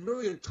 And it's a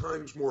million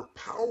times more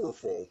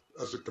powerful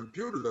as a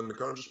computer than the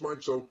conscious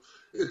mind. So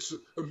it's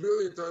a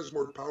million times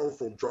more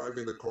powerful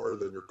driving the car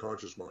than your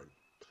conscious mind.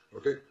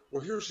 Okay?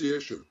 Well, here's the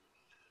issue.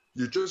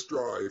 You just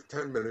drive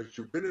 10 minutes,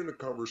 you've been in a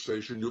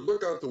conversation, you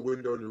look out the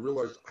window and you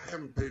realize, I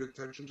haven't paid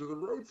attention to the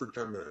road for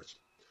 10 minutes.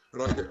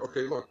 And I go,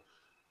 okay, look,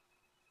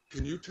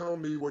 can you tell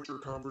me what your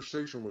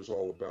conversation was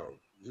all about?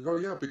 You go,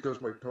 yeah, because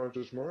my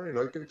conscious mind,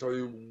 I can tell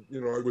you,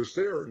 I was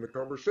there in the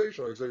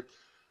conversation. I say,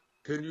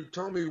 can you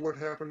tell me what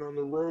happened on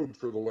the road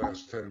for the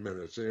last 10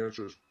 minutes? The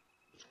answer is,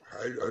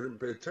 I didn't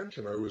pay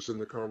attention. I was in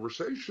the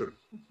conversation.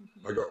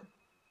 I go,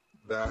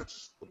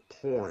 that's the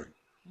point.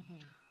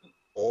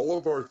 All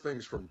of our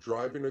things, from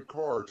driving a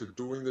car to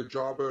doing the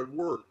job at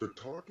work to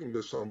talking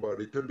to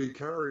somebody, can be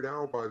carried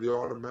out by the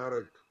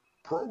automatic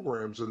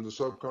programs in the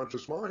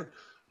subconscious mind,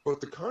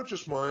 but the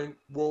conscious mind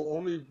will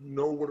only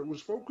know what it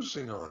was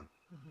focusing on.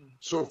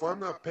 So if I'm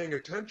not paying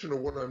attention to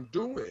what I'm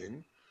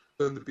doing,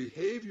 then the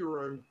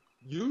behavior I'm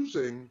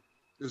using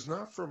is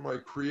not from my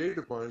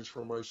creative mind, it's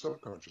from my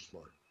subconscious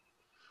mind.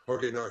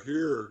 Okay, now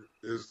here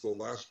is the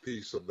last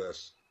piece of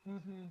this.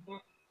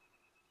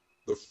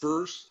 The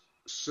first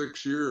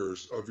 6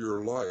 years of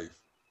your life,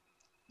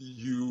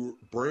 your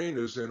brain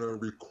is in a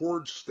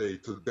record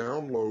state to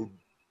download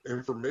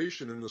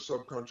information in the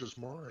subconscious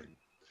mind.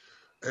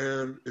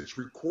 And it's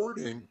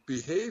recording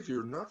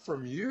behavior not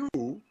from you,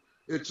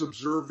 it's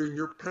observing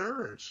your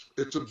parents,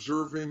 it's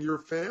observing your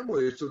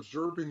family, it's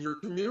observing your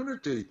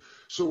community.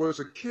 So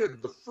as a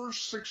kid, the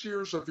first 6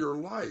 years of your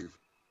life,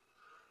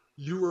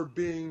 you are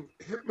being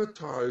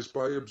hypnotized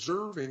by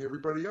observing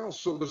everybody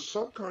else. So the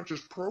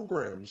subconscious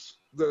programs,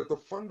 the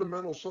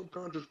fundamental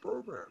subconscious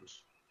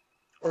programs,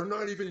 are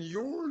not even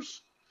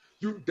yours.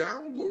 You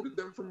downloaded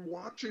them from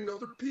watching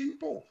other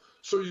people.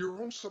 So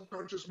your own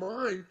subconscious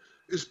mind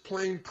is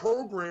playing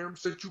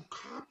programs that you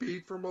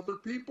copied from other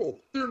people.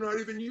 They're not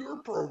even your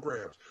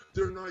programs.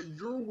 They're not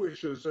your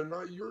wishes. They're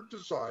not your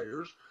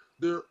desires.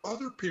 They're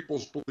other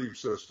people's belief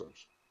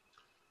systems.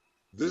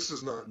 This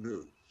is not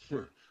new.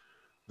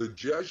 The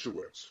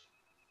Jesuits,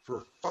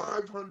 for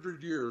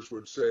 500 years,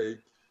 would say,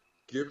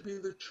 give me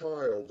the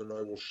child and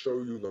I will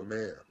show you the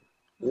man.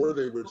 Or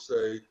they would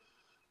say,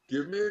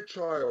 give me a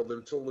child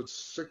until it's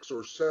 6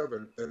 or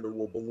 7 and it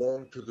will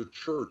belong to the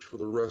church for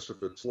the rest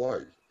of its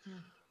life.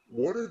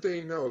 What did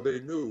they know?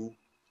 They knew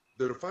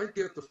that if I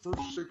get the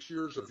first 6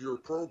 years of your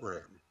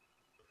program,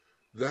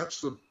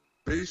 That's the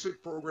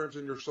basic programs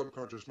in your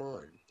subconscious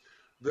mind.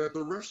 That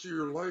the rest of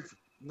your life,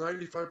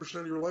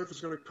 95% of your life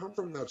is going to come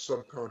from that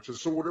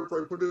subconscious. So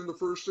whatever I put in the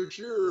first 6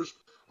 years,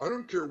 I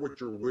don't care what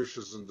your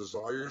wishes and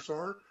desires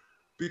are,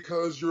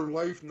 because your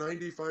life,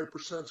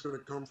 95% is going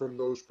to come from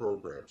those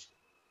programs.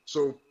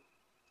 So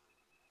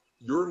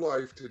your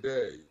life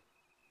today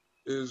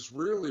is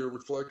really a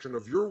reflection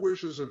of your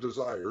wishes and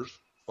desires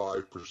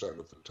 5%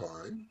 of the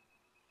time,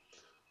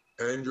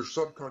 and your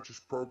subconscious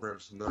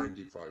programs 95%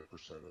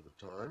 of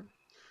the time.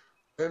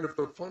 And if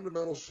the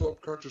fundamental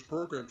subconscious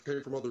programs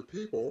came from other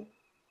people,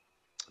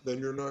 then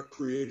you're not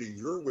creating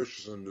your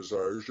wishes and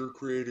desires, you're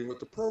creating what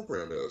the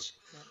program is.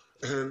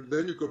 Right. And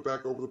then you go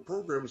back over the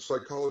program, and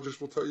psychologists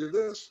will tell you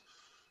this: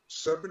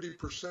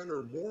 70%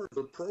 or more of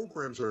the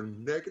programs are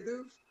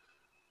negative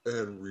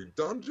and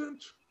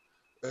redundant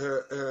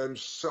and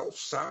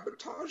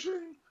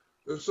self-sabotaging.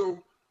 And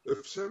so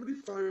if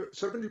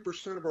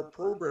 70% of our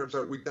programs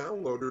that we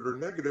downloaded are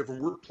negative and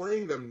we're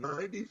playing them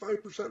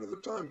 95% of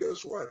the time,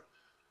 guess what?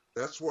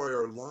 That's why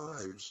our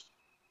lives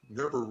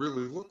never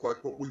really look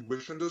like what we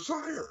wish and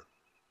desire.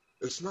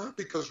 It's not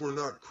because we're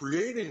not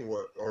creating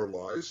what our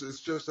lives, it's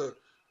just that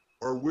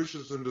our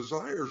wishes and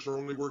desires are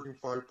only working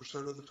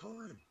 5% of the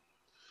time.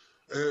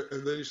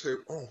 And then you say,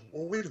 oh,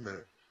 well, wait a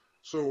minute.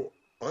 So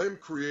I'm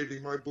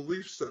creating my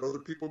beliefs that other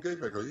people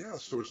gave me. I go, yeah,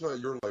 so it's not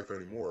your life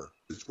anymore.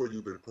 It's what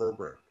you've been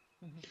programmed.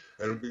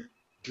 Mm-hmm. And we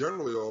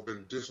generally all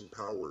been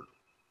disempowered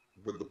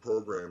with the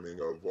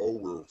programming of, oh,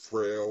 we're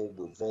frail,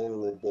 we're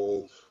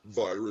vulnerable,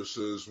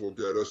 viruses will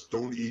get us,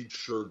 don't eat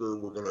sugar,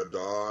 we're going to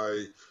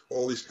die,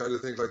 all these kind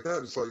of things like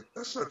that. It's like,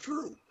 that's not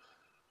true.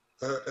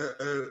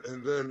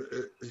 And then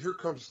here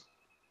comes,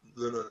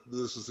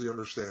 this is the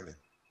understanding.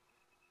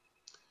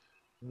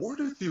 What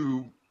if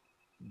you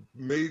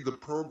made the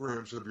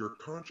programs of your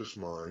conscious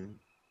mind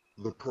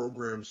the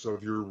programs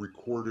of your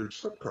recorded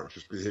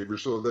subconscious behavior,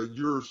 so that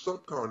your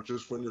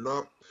subconscious, when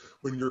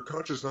your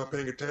conscious not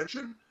paying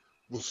attention,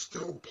 will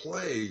still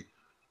play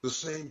the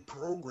same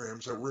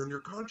programs that were in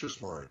your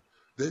conscious mind?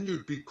 Then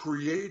you'd be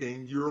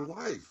creating your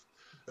life.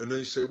 And then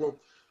you say, well,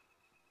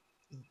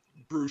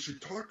 Bruce, you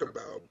talk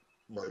about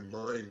my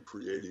mind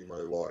creating my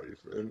life.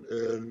 And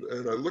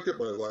I look at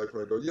my life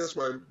and I go, yes,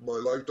 my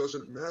life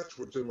doesn't match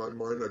what's in my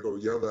mind. I go,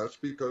 yeah, that's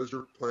because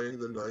you're playing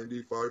the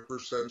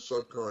 95%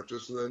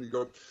 subconscious. And then you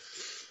go,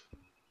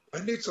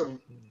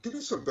 give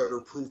me some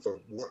better proof of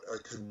what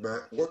can I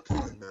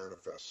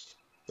manifest?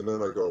 And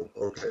then I go,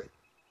 okay,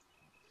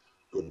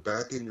 go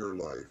back in your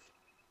life.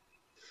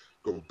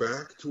 Go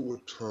back to a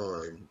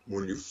time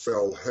when you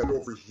fell head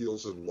over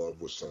heels in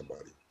love with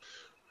somebody.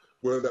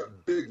 Where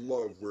that big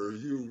love, where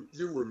you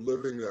were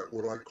living that,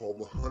 what I call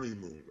the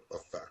honeymoon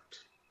effect.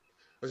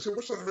 I said,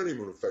 what's the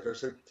honeymoon effect? I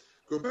said,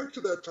 go back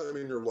to that time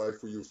in your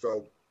life where you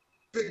fell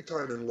big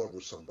time in love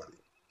with somebody.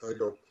 I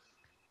go,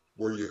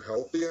 were you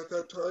healthy at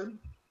that time?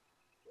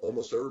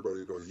 Almost everybody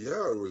would go, yeah,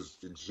 I was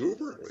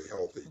exuberantly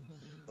healthy.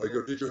 I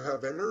go, did you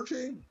have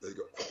energy? They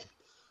go, oh,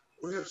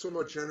 we had so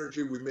much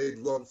energy, we made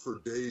love for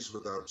days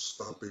without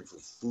stopping for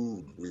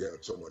food. We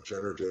had so much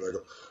energy. And I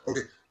go,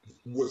 okay,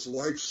 was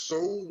life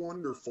so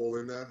wonderful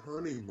in that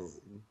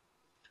honeymoon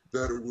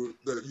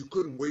that you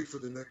couldn't wait for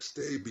the next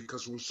day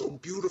because it was so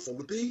beautiful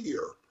to be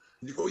here?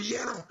 And you go,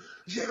 yeah,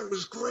 it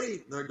was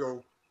great. And I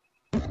go,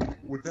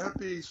 would that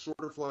be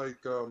sort of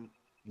like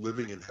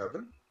living in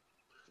heaven?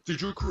 Did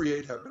you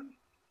create heaven?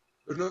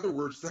 In other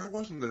words, that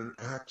wasn't an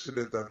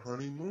accident, that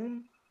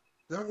honeymoon.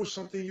 That was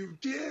something you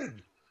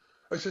did.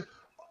 I said,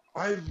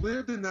 I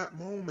lived in that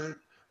moment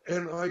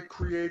and I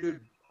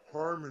created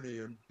harmony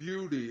and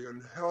beauty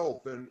and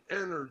health and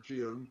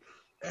energy, and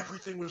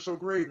everything was so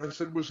great. And I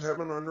said, was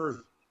heaven on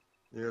earth?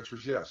 The answer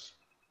is yes.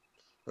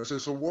 I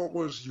said, so what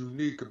was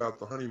unique about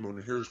the honeymoon?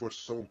 And here's what's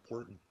so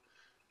important.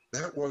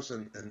 That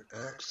wasn't an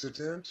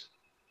accident.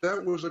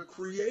 That was a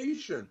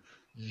creation.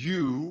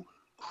 You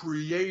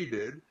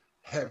created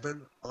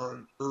heaven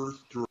on earth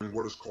during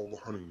what is called the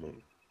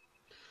honeymoon.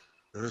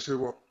 And I said,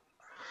 well,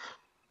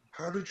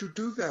 how did you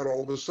do that?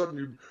 All of a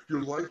sudden,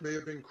 your life may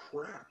have been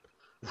crap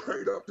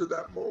right up to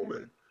that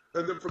moment.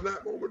 And then from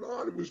that moment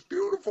on, it was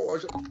beautiful. I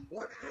said,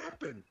 what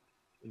happened?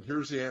 And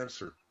here's the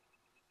answer.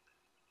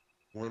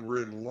 When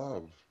we're in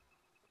love,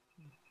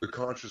 the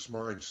conscious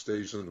mind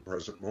stays in the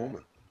present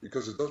moment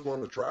because it doesn't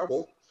want to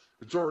travel.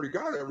 It's already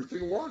got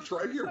everything it wants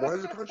right here. Why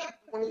does the conscious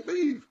want to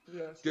leave?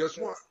 Yes, Guess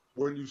what?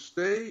 When you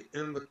stay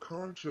in the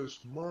conscious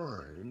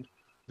mind,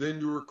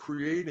 then you're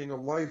creating a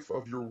life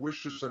of your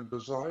wishes and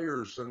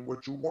desires and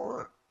what you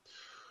want.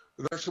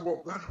 And I said,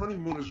 well, that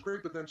honeymoon is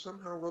great, but then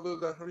somehow or other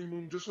that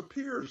honeymoon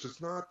disappears.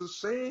 It's not the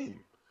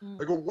same.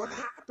 I go, what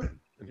happened?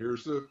 And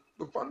here's the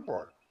fun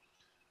part.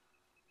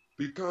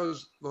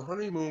 Because the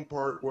honeymoon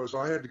part was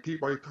I had to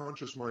keep my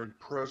conscious mind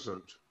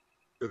present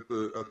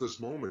at this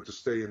moment to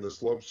stay in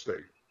this love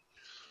state.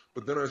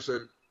 But then I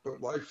said, but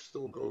life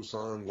still goes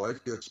on.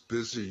 Life gets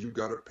busy. You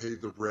got to pay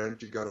the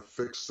rent. You got to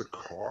fix the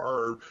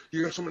car.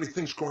 You got so many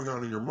things going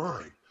on in your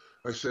mind.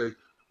 I say,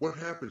 what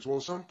happens? Well,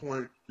 at some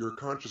point, your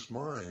conscious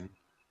mind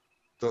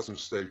doesn't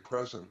stay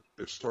present.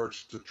 It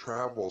starts to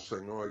travel,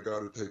 saying, oh, I got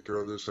to take care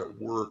of this at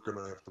work, and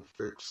I have to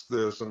fix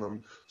this, and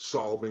I'm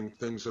solving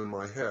things in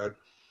my head.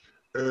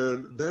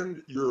 And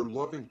then your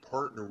loving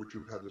partner, which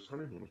you've had this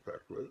honeymoon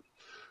effect with,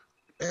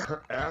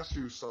 asks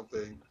you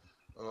something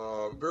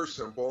very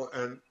simple,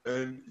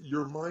 and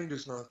your mind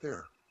is not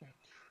there.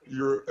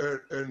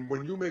 And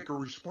when you make a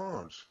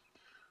response,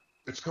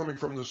 it's coming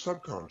from the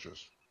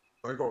subconscious.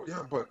 I go,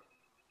 yeah, but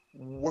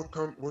what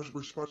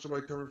response am I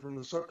coming from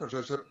the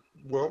subconscious? I said,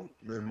 well,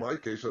 in my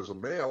case, as a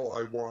male,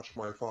 I watched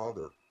my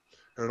father,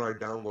 and I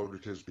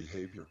downloaded his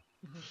behavior.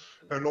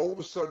 And all of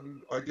a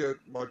sudden, I get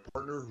my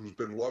partner who's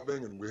been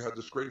loving, and we had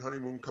this great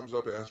honeymoon, comes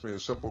up and asks me a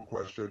simple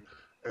question,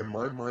 and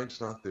my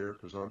mind's not there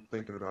because I'm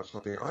thinking about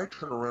something. I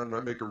turn around and I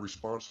make a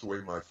response the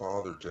way my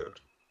father did.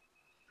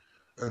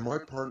 And my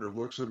partner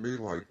looks at me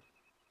like,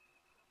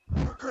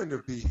 what kind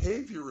of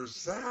behavior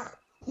is that?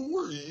 Who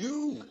are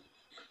you?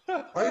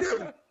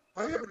 I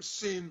haven't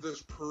seen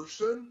this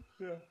person.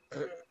 Yeah.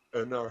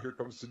 And now here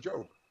comes the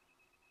joke.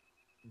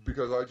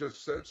 Because I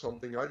just said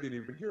something I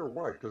didn't even hear.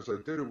 Why? Because I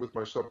did it with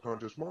my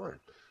subconscious mind.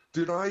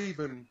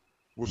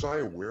 Was I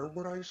aware of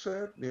what I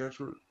said? The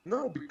answer is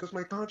no, because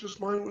my conscious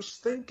mind was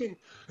thinking,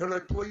 and I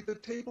played the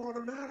tape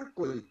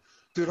automatically.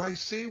 Did I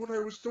see what I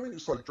was doing?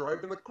 It's like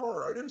driving the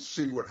car. I didn't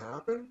see what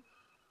happened.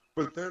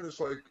 But then it's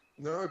like,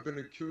 now I've been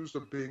accused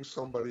of being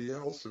somebody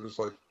else, and it's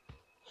like,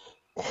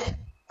 oh,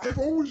 I've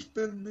always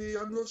been me.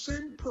 I'm the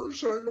same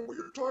person. I know what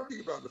you're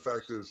talking about. The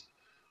fact is,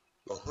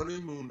 the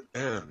honeymoon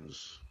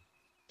ends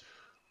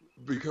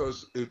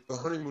because the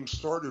honeymoon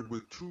started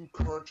with two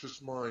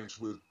conscious minds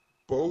with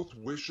both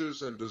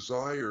wishes and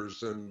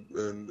desires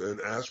and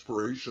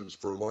aspirations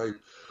for life,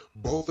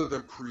 both of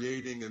them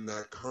creating in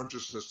that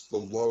consciousness the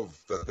love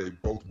that they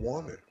both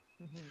wanted.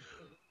 Mm-hmm.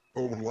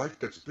 But when life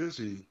gets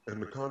busy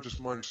and the conscious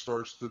mind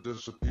starts to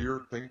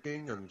disappear,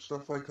 thinking and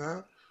stuff like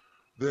that,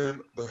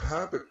 then the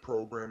habit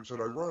programs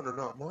that I run are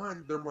not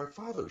mine, they're my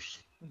father's.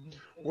 Mm-hmm.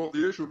 Well,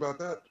 the issue about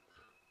that,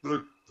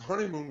 the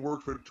honeymoon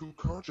worked when two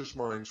conscious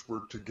minds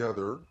were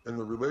together in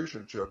the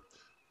relationship,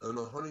 and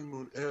the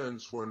honeymoon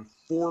ends when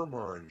four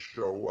minds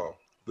show up.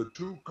 The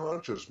two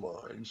conscious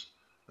minds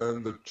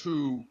and the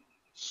two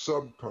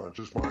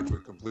subconscious minds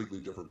with completely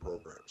different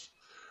programs.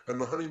 And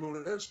the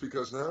honeymoon ends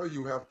because now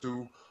you have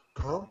to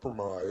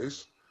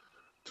compromise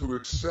to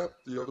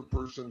accept the other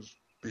person's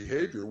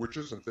behavior, which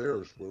isn't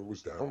theirs, but it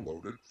was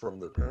downloaded from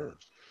their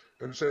parents,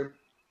 and say,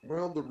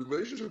 well, the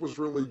relationship was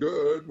really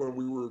good when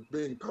we were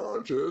being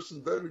conscious,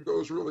 and then it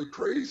goes really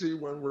crazy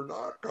when we're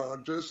not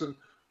conscious. And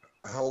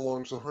how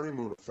long's the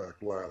honeymoon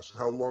effect last?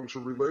 How long's the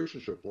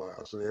relationship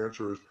last? And the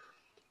answer is,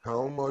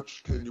 how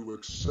much can you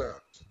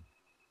accept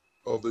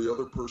of the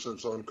other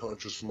person's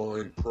unconscious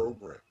mind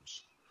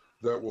programs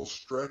that will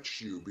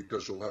stretch you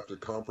because you'll have to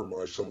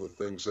compromise some of the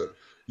things that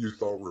you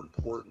thought were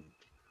important.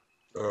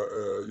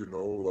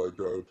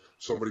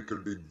 Somebody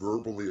could be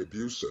verbally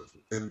abusive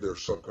in their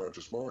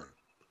subconscious mind.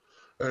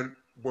 And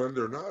when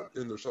they're not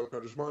in their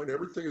subconscious mind,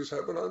 everything is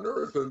heaven on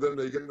earth. And then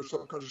they get in their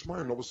subconscious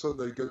mind, and all of a sudden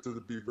they get to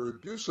be very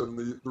abusive. And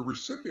the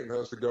recipient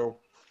has to go,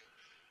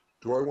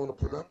 do I want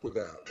to put up with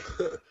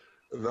that?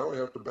 And now I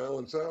have to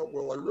balance out,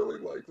 well, I really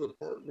like the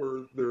part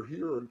where they're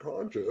here and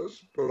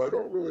conscious, but I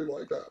don't really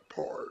like that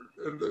part.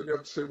 And then you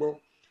have to say, well,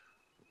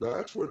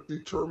 that's what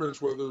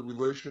determines whether the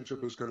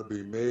relationship is going to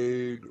be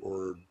made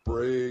or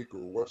break or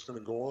what's going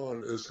to go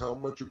on, is how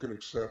much you can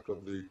accept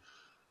of the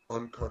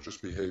unconscious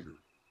behavior.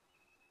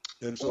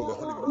 And so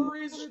or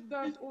is it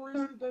that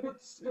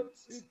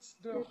it's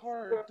the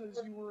heart,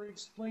 as you were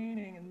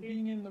explaining, and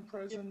being in the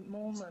present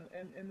moment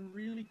and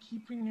really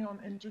keeping on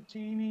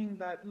entertaining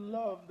that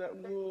love that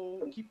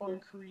will keep on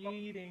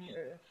creating,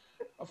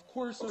 of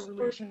course, a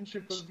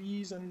relationship of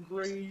ease and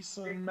grace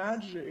and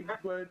magic,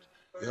 but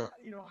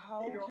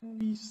how can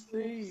we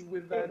stay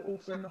with that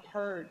open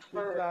heart,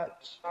 with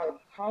that,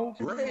 how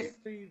can we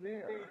stay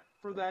there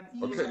for that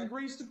ease and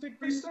grace to take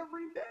place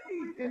every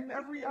day in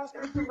every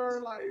aspect of our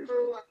life?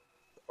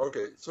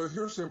 Okay, so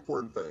here's the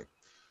important thing.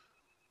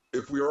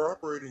 If we are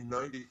operating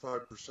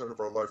 95%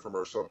 of our life from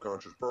our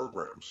subconscious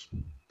programs,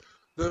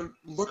 then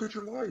look at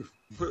your life,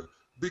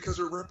 because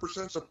it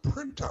represents a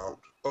printout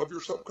of your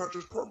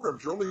subconscious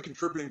programs. You're only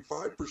contributing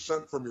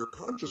 5% from your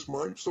conscious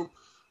mind, so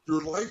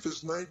your life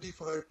is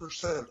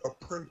 95% a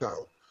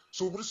printout.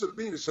 So what does it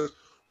mean? It says,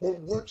 well,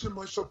 what's in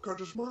my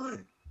subconscious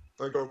mind?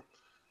 I go,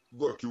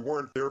 look, you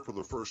weren't there for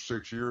the first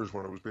 6 years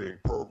when it was being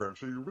programmed,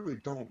 so you really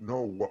don't know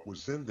what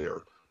was in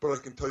there. But I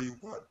can tell you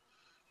what,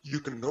 you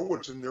can know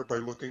what's in there by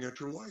looking at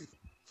your life.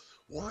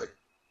 Why?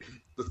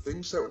 The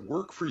things that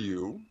work for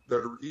you, that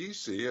are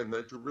easy and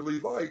that you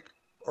really like,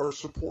 are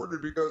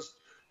supported because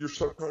your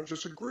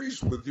subconscious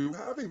agrees with you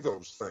having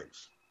those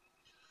things.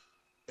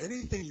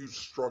 Anything you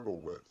struggle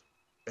with,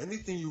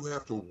 anything you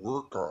have to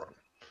work on,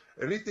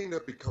 anything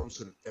that becomes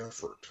an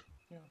effort,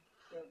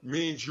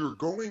 means you're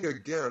going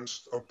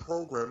against a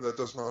program that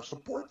does not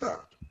support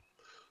that.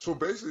 So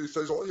basically it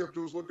says all you have to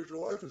do is look at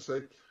your life and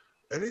say,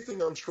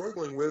 anything I'm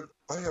struggling with,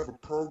 I have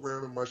a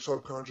program in my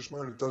subconscious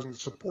mind that doesn't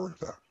support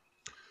that.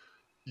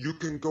 you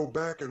can go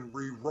back and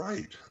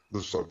rewrite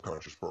the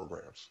subconscious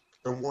programs.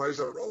 And why is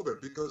that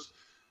relevant? Because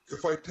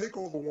if I take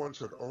all the ones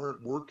that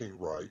aren't working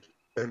right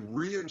and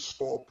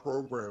reinstall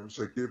programs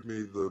that give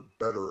me the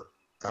better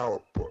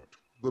output,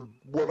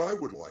 what I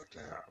would like to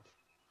have,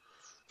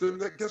 then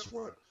guess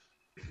what?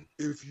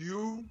 If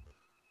you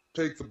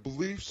take the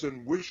beliefs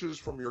and wishes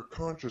from your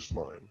conscious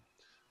mind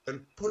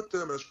and put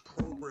them as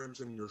programs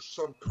in your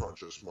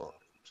subconscious mind,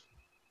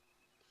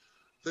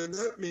 then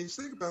that means,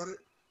 think about it,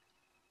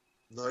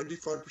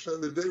 95%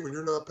 of the day when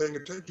you're not paying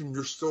attention,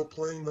 you're still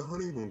playing the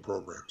honeymoon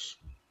programs.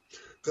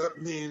 That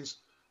means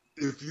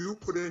if you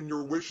put in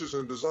your wishes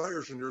and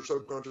desires in your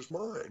subconscious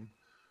mind,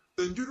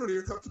 then you don't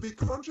even have to be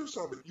conscious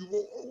of it. You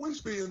will always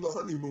be in the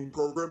honeymoon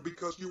program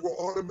because you will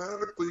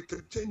automatically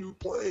continue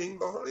playing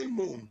the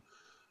honeymoon.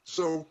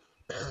 So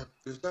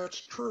if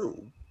that's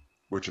true,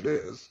 which it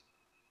is,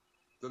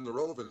 then the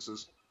relevance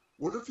is,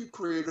 what if you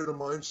created a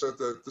mindset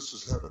that this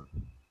is heaven?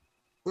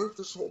 What if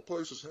this whole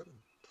place is heaven?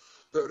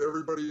 That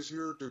everybody is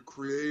here to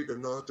create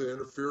and not to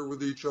interfere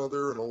with each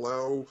other and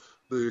allow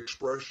the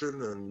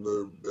expression and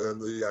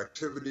the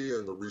activity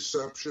and the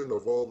reception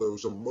of all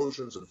those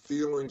emotions and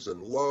feelings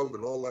and love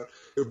and all that.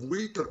 If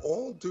we could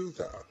all do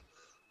that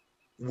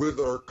with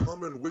our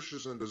common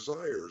wishes and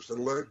desires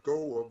and let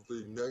go of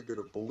the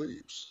negative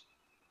beliefs,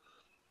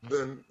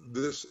 then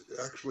this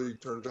actually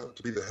turns out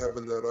to be the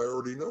heaven that I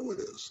already know it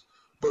is.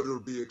 But it'll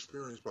be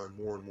experienced by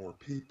more and more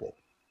people.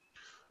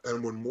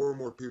 And when more and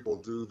more people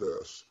do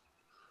this,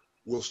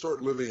 we'll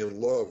start living in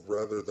love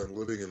rather than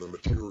living in the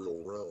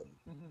material realm,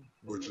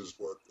 which is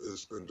what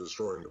has been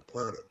destroying the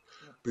planet,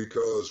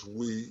 because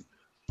we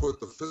put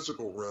the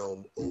physical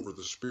realm over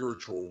the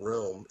spiritual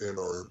realm in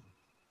our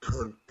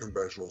current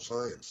conventional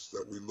science,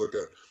 that we look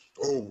at,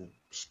 oh,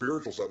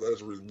 spiritual stuff,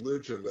 that's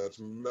religion, that's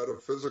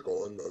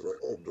metaphysical, and like,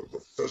 oh, the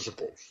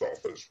physical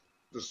stuff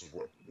this is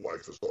what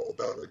life is all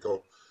about. And I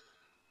go,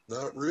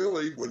 not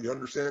really. When you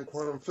understand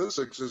quantum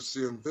physics, it's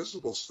the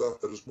invisible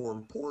stuff that is more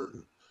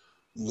important.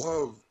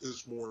 Love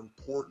is more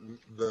important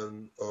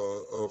than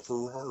a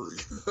Ferrari.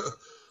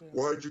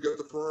 Why'd you get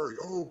the Ferrari?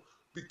 Oh,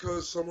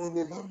 because someone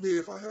will love me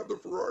if I have the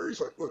Ferrari. It's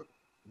like, look,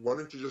 why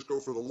don't you just go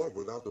for the love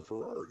without the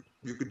Ferrari?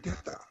 You could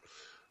get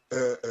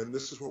that. And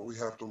this is what we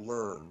have to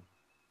learn,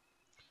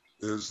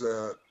 is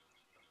that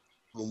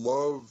the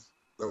love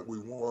that we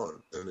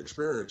want and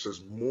experience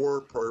is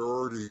more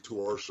priority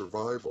to our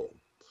survival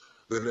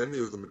than any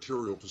of the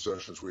material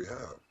possessions we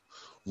have.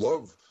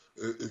 Love,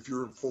 if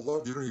you're in full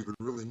love, you don't even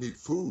really need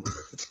food,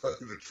 to tell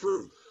you the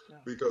truth,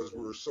 because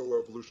we're so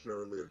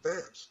evolutionarily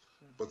advanced.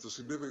 But the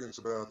significance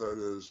about that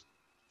is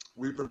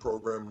we've been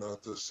programmed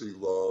not to see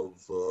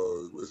love.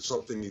 It's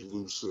something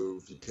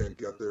elusive. You can't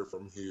get there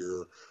from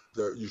here.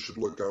 That you should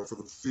look out for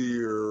the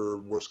fear,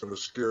 what's going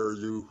to scare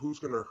you, who's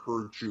going to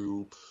hurt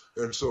you.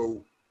 And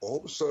so all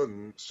of a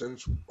sudden,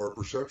 since our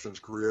perceptions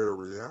create a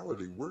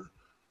reality, we're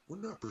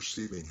not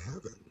perceiving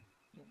heaven.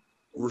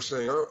 We're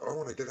saying, I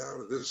want to get out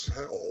of this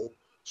hell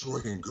so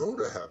I can go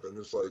to heaven.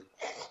 It's like,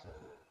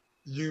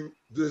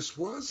 this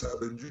was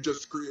heaven. You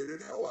just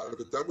created hell out of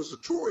it. That was a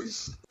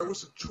choice. That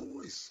was a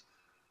choice.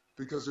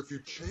 Because if you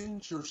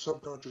change your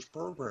subconscious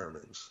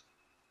programmings,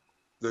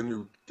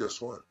 then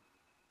guess what?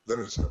 Then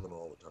it's heaven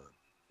all the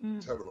time.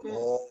 It's heaven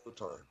all the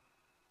time.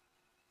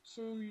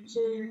 So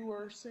you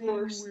are saying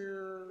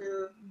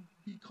we're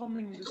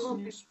becoming this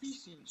new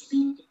species,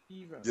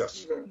 even.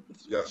 Yes.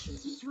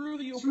 Yes. Through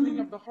the opening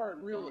of the heart,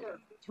 really.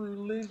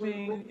 Through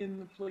living in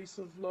the place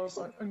of love,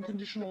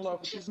 unconditional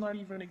love, which is not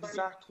even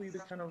exactly the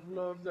kind of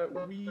love that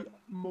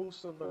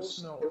most of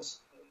us know.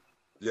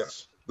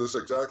 Yes. This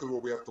is exactly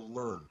what we have to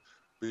learn,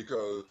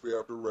 because we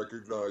have to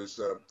recognize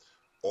that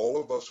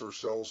all of us are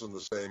cells in the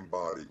same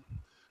body.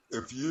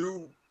 If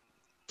you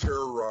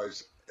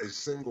terrorize a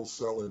single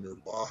cell in your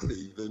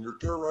body, then you're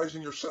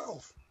terrorizing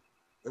yourself.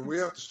 And we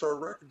have to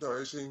start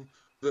recognizing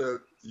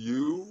that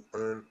you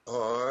and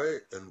I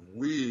and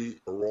we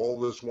are all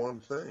this one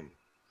thing.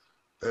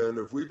 And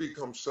if we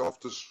become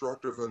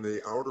self-destructive in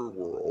the outer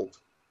world,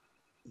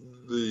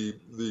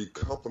 the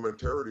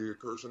complementarity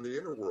occurs in the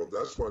inner world.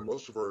 That's why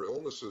most of our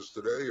illnesses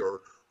today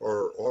are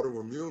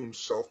autoimmune,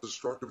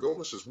 self-destructive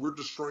illnesses. We're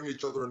destroying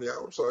each other on the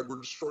outside. We're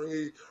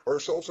destroying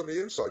ourselves on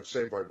the inside.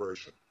 Same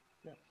vibration.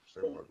 Yeah.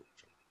 Same vibration.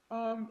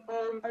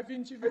 I've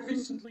interviewed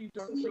recently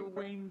Dr.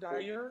 Wayne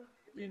Dyer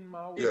in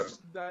Maui,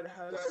 that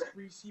has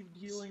received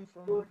healing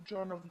from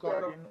John of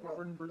God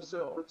over in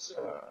Brazil.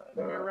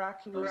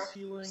 Miraculous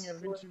healing.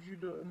 I've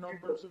interviewed a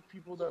number of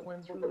people that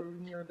went through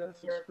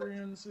near-death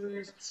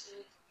experiences.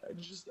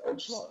 Just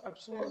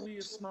absolutely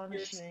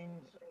astonishing.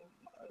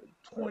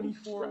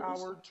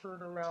 24-hour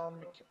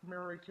turnaround,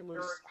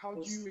 miraculous. How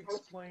do you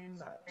explain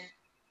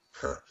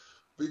that?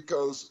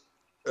 Because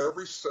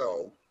every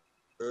cell,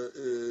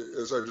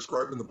 as I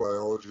described in the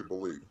biology of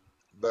belief,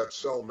 that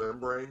cell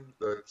membrane,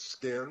 that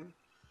skin,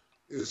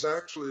 is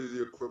actually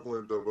the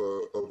equivalent of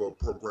a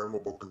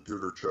programmable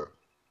computer chip.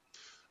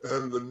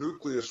 And the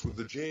nucleus with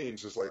the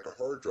genes is like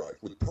a hard drive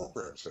with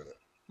programs in it.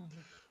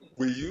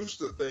 We used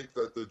to think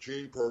that the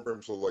gene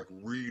programs are like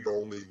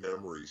read-only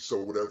memory.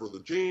 So whatever the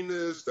gene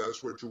is,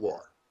 that's what you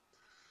are.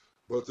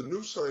 But the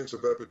new science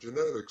of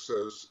epigenetics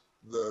says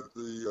that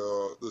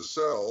the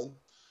cell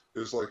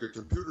is like a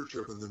computer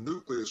chip and the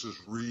nucleus is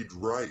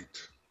read-write,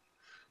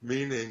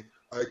 meaning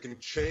I can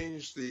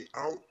change the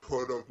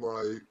output of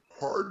my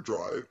hard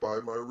drive by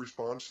my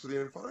response to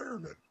the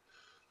environment.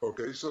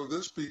 Okay, so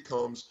this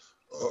becomes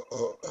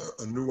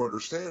a new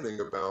understanding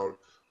about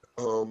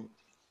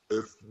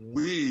if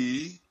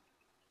we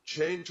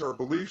change our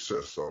belief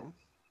system,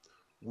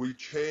 we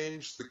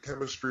change the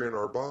chemistry in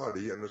our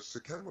body, and it's the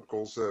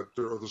chemicals that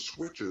are the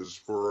switches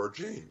for our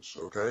genes,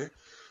 okay?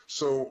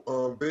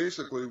 So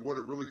basically what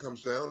it really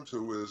comes down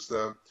to is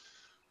that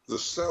the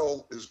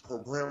cell is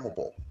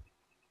programmable,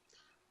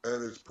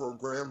 and it's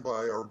programmed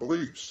by our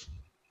beliefs.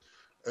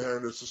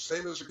 And it's the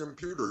same as a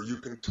computer. You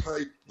can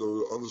type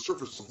on the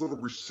surface, the little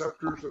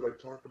receptors that I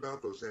talked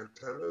about, those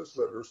antennas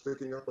that are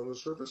sticking up on the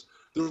surface,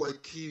 they're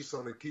like keys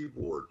on a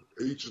keyboard.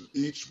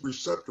 Each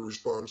receptor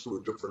responds to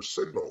a different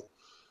signal.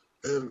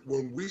 And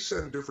when we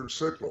send different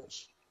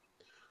signals,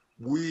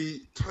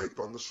 we type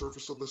on the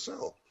surface of the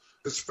cell.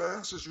 As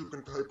fast as you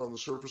can type on the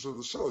surface of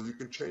the cell, you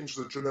can change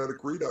the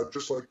genetic readout,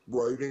 just like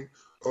writing.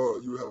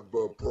 You have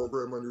a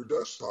program on your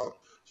desktop.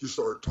 You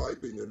start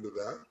typing into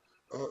that.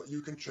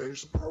 You can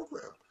change the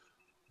program.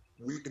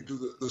 We can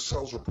do the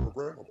cells are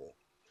programmable,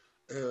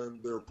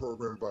 and they're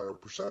programmed by our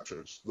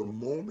perceptions. The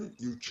moment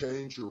you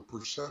change your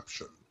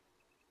perception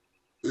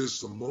is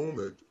the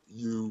moment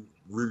you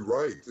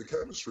rewrite the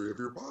chemistry of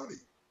your body.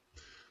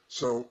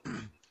 So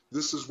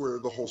this is where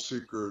the whole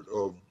secret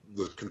of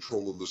the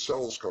control of the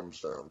cells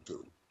comes down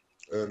to.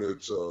 And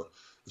it's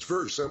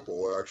very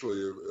simple,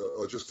 actually.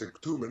 I'll just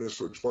take 2 minutes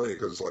to explain it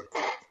because it's like,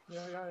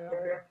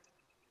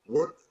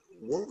 What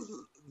was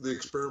the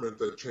experiment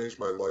that changed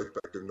my life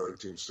back in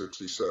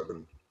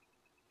 1967?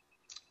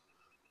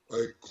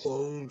 I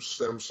cloned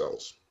stem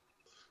cells,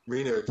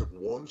 meaning I took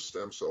one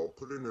stem cell,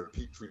 put it in a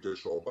petri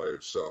dish all by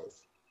itself,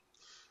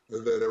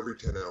 and then every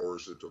 10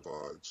 hours it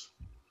divides.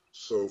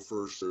 So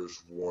first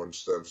there's one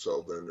stem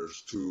cell, then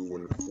there's 2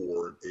 and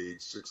 4 and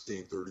 8,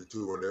 16,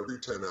 32, and every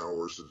 10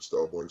 hours it's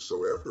doubling.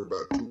 So after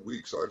about 2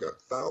 weeks, I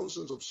got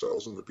thousands of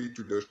cells in the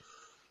petri dish,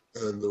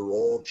 and they're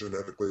all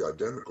genetically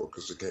identical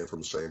because they came from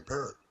the same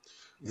parent.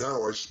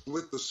 Now I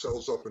split the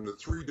cells up into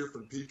 3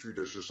 different petri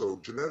dishes, so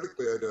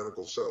genetically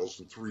identical cells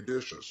in 3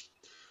 dishes.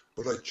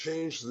 But I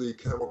changed the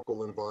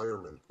chemical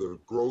environment, the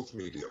growth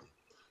medium,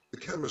 the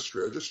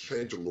chemistry. I just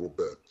changed a little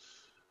bit.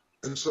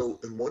 And so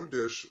in one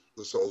dish,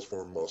 the cells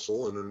form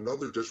muscle, and in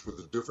another dish with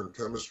a different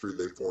chemistry,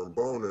 they form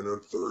bone, and in a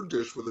third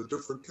dish with a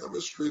different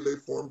chemistry, they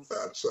form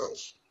fat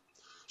cells.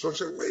 So I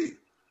said, wait,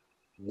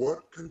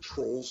 what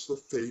controls the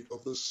fate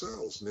of the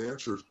cells? And the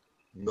answer is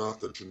not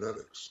the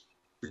genetics,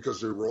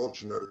 because they were all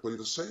genetically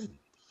the same.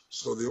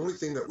 So the only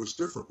thing that was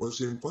different was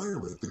the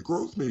environment, the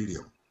growth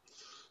medium.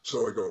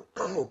 So I go,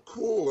 oh,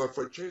 cool. If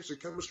I change the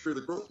chemistry of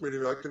the growth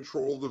medium, I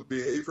control the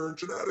behavior and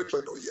genetics.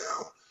 I go,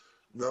 yeah.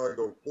 Now I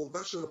go, well,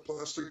 that's in a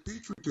plastic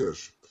petri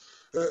dish.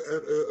 And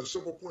a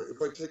simple point,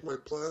 if I take my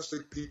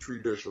plastic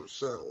petri dish of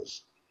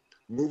cells,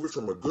 move it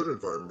from a good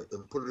environment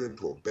and put it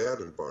into a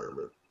bad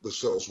environment, the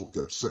cells will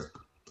get sick.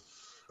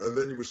 And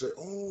then you would say,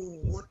 oh,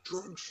 what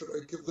drug should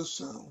I give the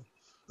cell?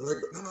 And I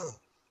go, no,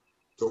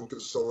 don't give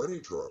the cell any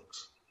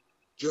drugs.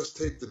 Just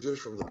take the dish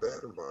from the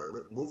bad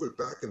environment, move it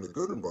back in the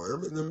good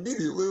environment, and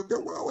immediately it'll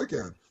get well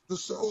again. The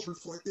cells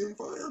reflect the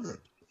environment.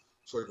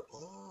 So I go,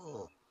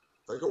 oh.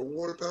 I go,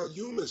 what about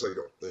humans? I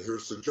go,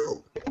 here's the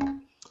joke.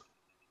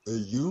 A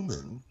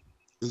human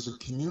is a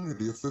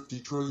community of 50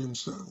 trillion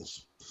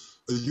cells.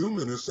 A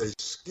human is a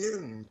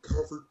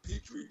skin-covered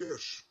petri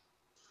dish.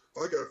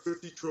 I got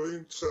 50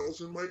 trillion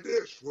cells in my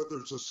dish. Whether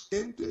it's a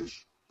skin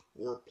dish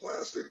or a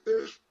plastic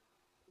dish,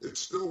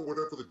 it's still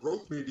whatever the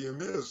growth medium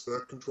is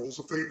that controls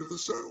the fate of the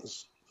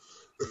cells.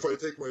 If I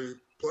take my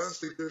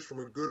plastic dish from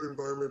a good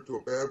environment to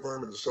a bad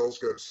environment, the cells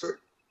get sick.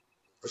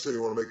 I say,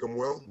 you want to make them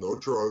well? No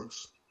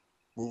drugs.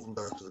 Move them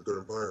back to the good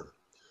environment.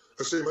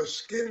 I say my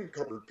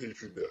skin-covered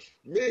petri dish,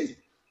 me.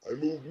 I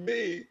move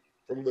me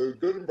from the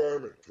good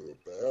environment to a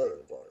bad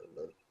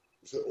environment.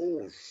 You say,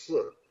 oh,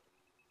 shit.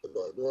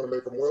 You want to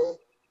make them well?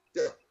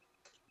 Yeah.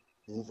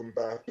 Move them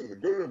back to the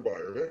good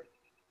environment.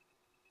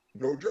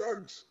 No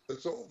drugs.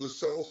 That's all. The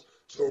cells.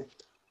 So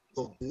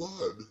the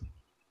blood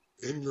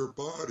in your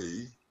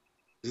body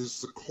is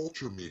the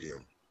culture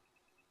medium.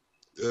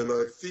 And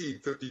I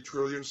feed 50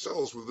 trillion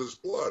cells with this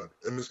blood.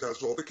 And this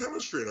has all the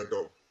chemistry. And I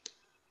go,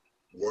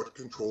 what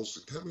controls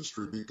the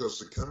chemistry? Because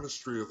the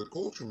chemistry of the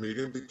culture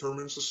medium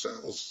determines the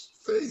cell's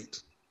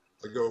fate.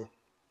 I go,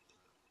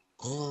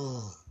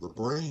 the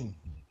brain.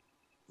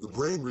 The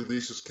brain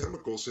releases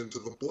chemicals into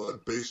the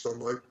blood based on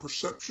my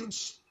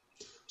perceptions.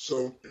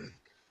 So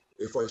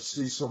if I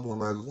see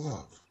someone I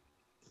love,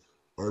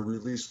 I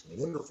release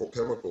wonderful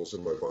chemicals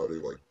in my body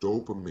like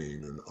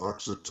dopamine and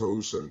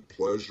oxytocin,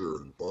 pleasure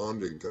and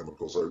bonding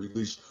chemicals. I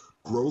release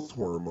growth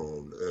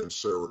hormone and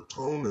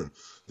serotonin.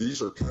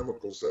 These are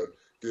chemicals that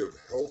give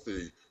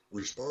healthy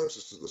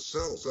responses to the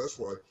cells. That's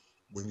why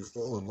when you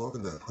fall in love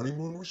in that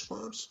honeymoon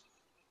response,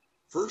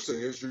 first thing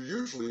is you're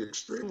usually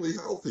extremely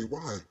healthy.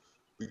 Why?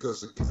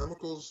 Because the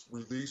chemicals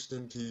released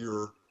into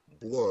your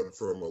blood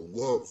from a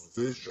love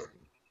vision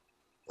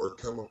are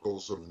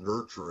chemicals of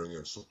nurturing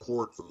and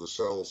support for the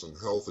cells and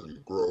health, and you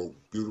grow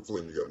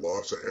beautifully and you get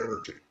lots of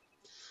energy.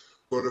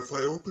 But if I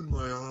open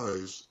my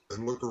eyes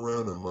and look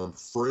around and I'm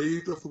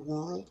afraid of the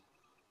world,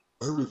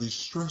 I release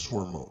stress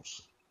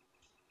hormones.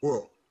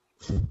 Well,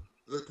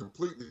 they're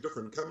completely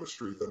different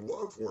chemistry than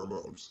love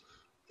hormones.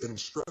 In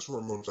stress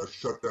hormones, I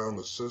shut down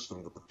the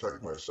system to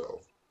protect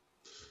myself.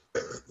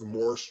 The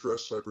more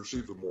stress I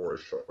perceive, the more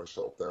I shut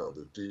myself down,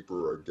 the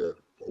deeper I get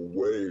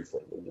away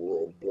from the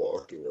world,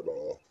 blocking it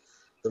off.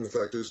 And the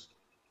fact is,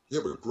 yeah,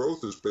 but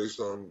growth is based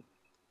on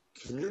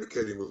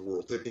communicating with the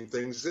world, taking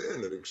things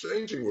in and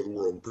exchanging with the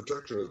world. And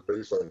protection is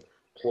based on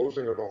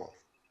closing it off.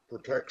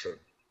 Protection.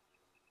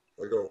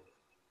 I go,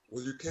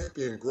 well, you can't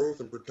be in growth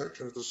and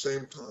protection at the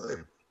same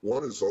time.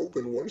 One is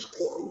open, one's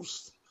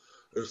closed.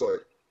 It's like,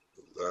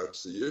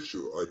 that's the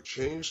issue. I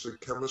change the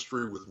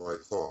chemistry with my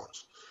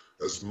thoughts.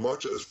 As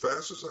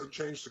fast as I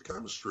change the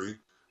chemistry,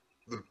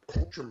 the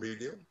culture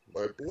medium,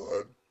 my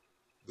blood,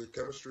 the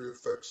chemistry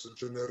affects the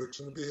genetics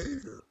and the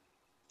behavior.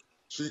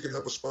 So you can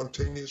have a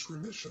spontaneous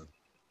remission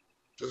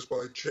just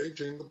by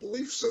changing the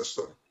belief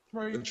system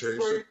and change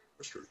the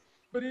chemistry.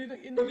 But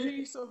in the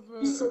case of,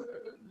 let's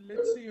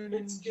say, an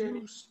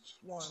induced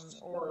one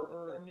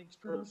or an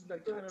experience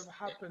that kind of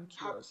happened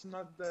to us,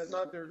 not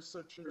that there's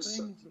such a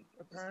thing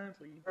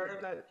apparently,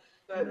 but that,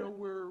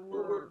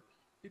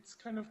 it's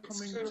kind of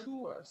coming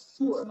to us.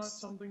 It's not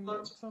something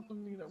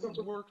that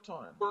we worked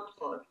on.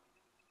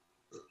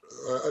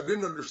 I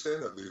didn't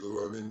understand that,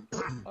 Lilu.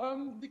 I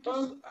mean,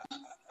 because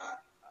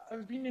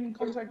I've been in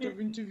contact,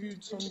 I've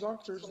interviewed some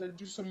doctors that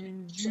do some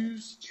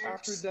induced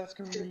after-death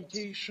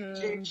communication,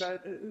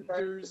 that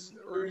there's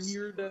or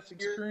near-death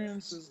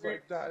experiences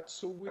like that.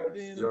 So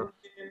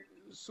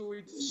so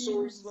it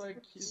seems like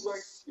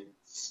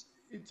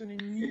it's an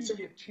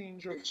immediate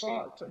change of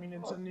thought. I mean,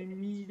 it's an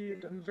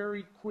immediate and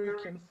very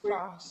quick and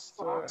fast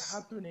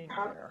happening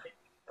there.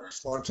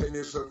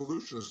 Spontaneous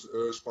evolution,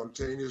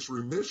 spontaneous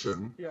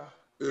remission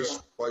is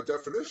by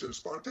definition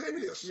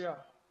spontaneous. Yeah.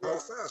 How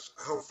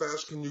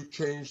fast can you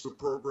change the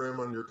program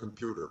on your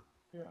computer?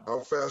 Yeah.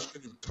 How fast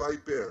can you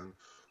type in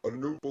a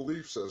new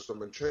belief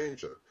system and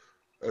change it?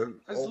 And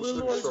as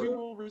little as you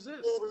will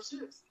resist.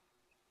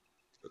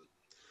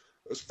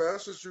 As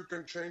fast as you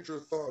can change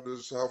your thought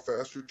is how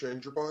fast you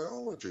change your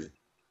biology.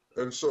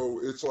 And so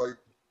it's like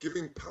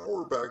giving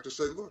power back to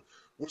say, look,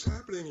 what's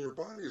happening in your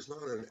body is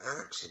not an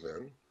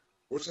accident.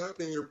 What's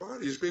happening in your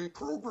body is being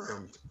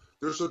programmed.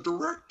 There's a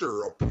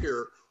director up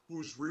here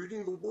who's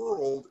reading the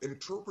world,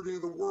 interpreting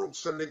the world,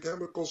 sending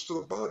chemicals to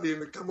the body,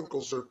 and the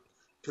chemicals are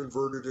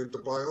converted into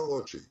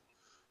biology.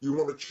 You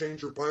want to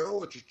change your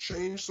biology,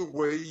 change the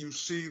way you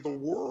see the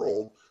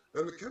world,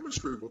 and the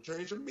chemistry will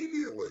change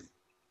immediately.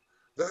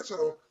 That's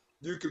how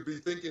you could be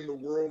thinking the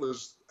world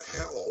is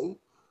hell,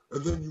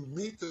 and then you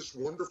meet this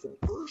wonderful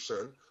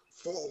person,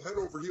 fall head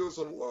over heels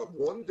in love.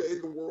 One day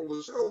the world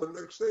is hell, the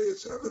next day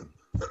it's heaven.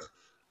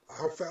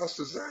 How fast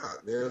is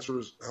that? The answer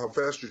is how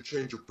fast you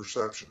change your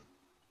perception.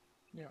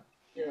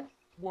 Yeah.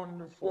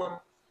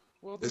 Wonderful.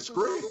 Well, this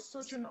is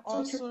such an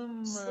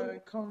awesome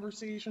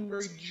conversation,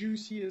 very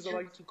juicy, as I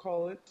like to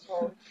call it.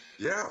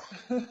 Yeah.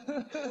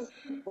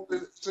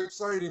 It's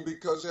exciting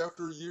because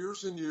after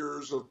years and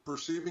years of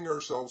perceiving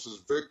ourselves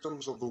as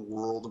victims of the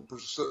world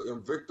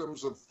and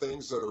victims of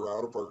things that are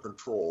out of our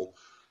control,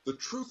 the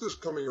truth is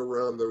coming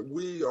around that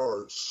we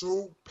are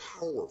so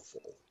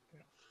powerful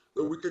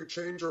that we can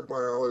change our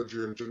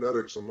biology and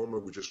genetics the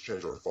moment we just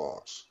change our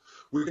thoughts.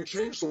 We can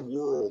change the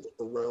world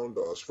around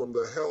us from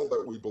the hell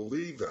that we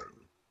believe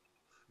in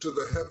to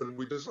the heaven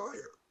we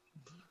desire.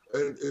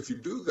 And if you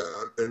do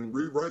that and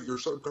rewrite your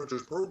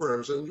subconscious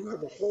programs, then you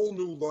have a whole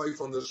new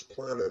life on this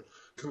planet,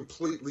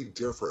 completely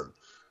different.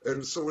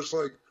 And so it's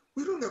like,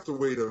 we don't have to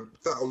wait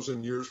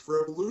 1,000 years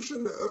for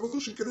evolution.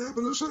 Evolution can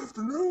happen this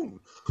afternoon.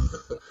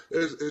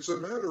 It's a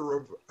matter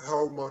of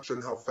how much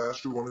and how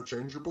fast you want to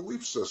change your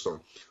belief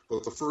system.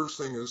 But the first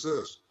thing is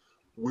this: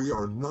 we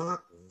are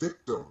not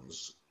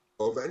victims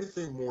of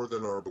anything more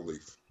than our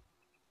belief.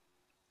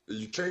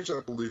 You change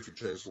that belief, you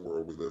change the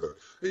world we live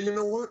in. And you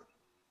know what?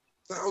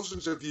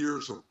 Thousands of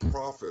years of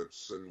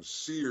prophets and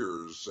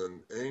seers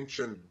and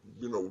ancient,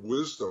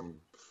 wisdom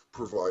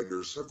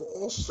providers have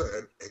all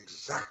said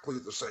exactly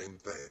the same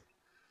thing.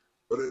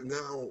 But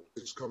now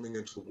it's coming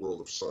into the world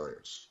of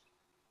science.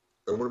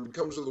 And when it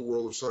becomes in the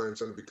world of science,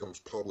 then it becomes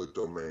public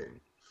domain.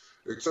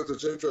 Except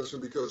it's interesting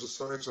because the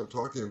science I'm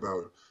talking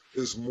about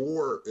is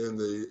more in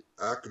the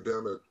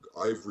academic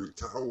ivory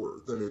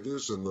tower than it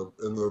is in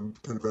the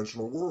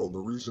conventional world. The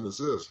reason is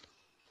this: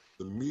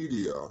 the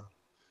media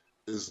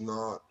is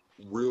not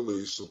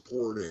really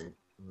supporting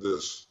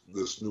this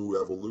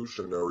new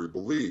evolutionary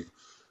belief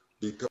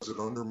because it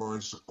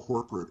undermines the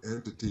corporate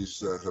entities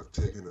that have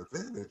taken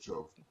advantage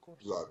of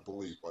that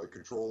belief. By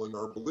controlling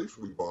our beliefs,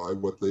 we buy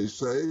what they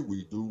say,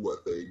 we do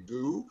what they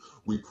do,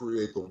 we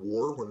create the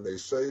war when they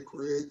say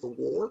create the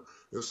war.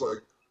 It's like,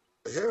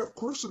 Yeah, of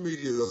course the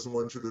media doesn't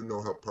want you to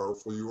know how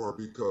powerful you are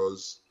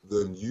because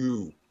then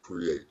you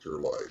create your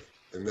life.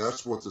 And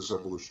that's what this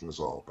evolution is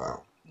all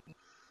about.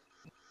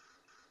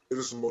 It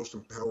is the most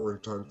empowering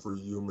time for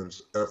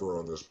humans ever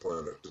on this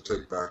planet to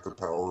take back the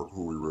power of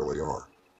who we really are.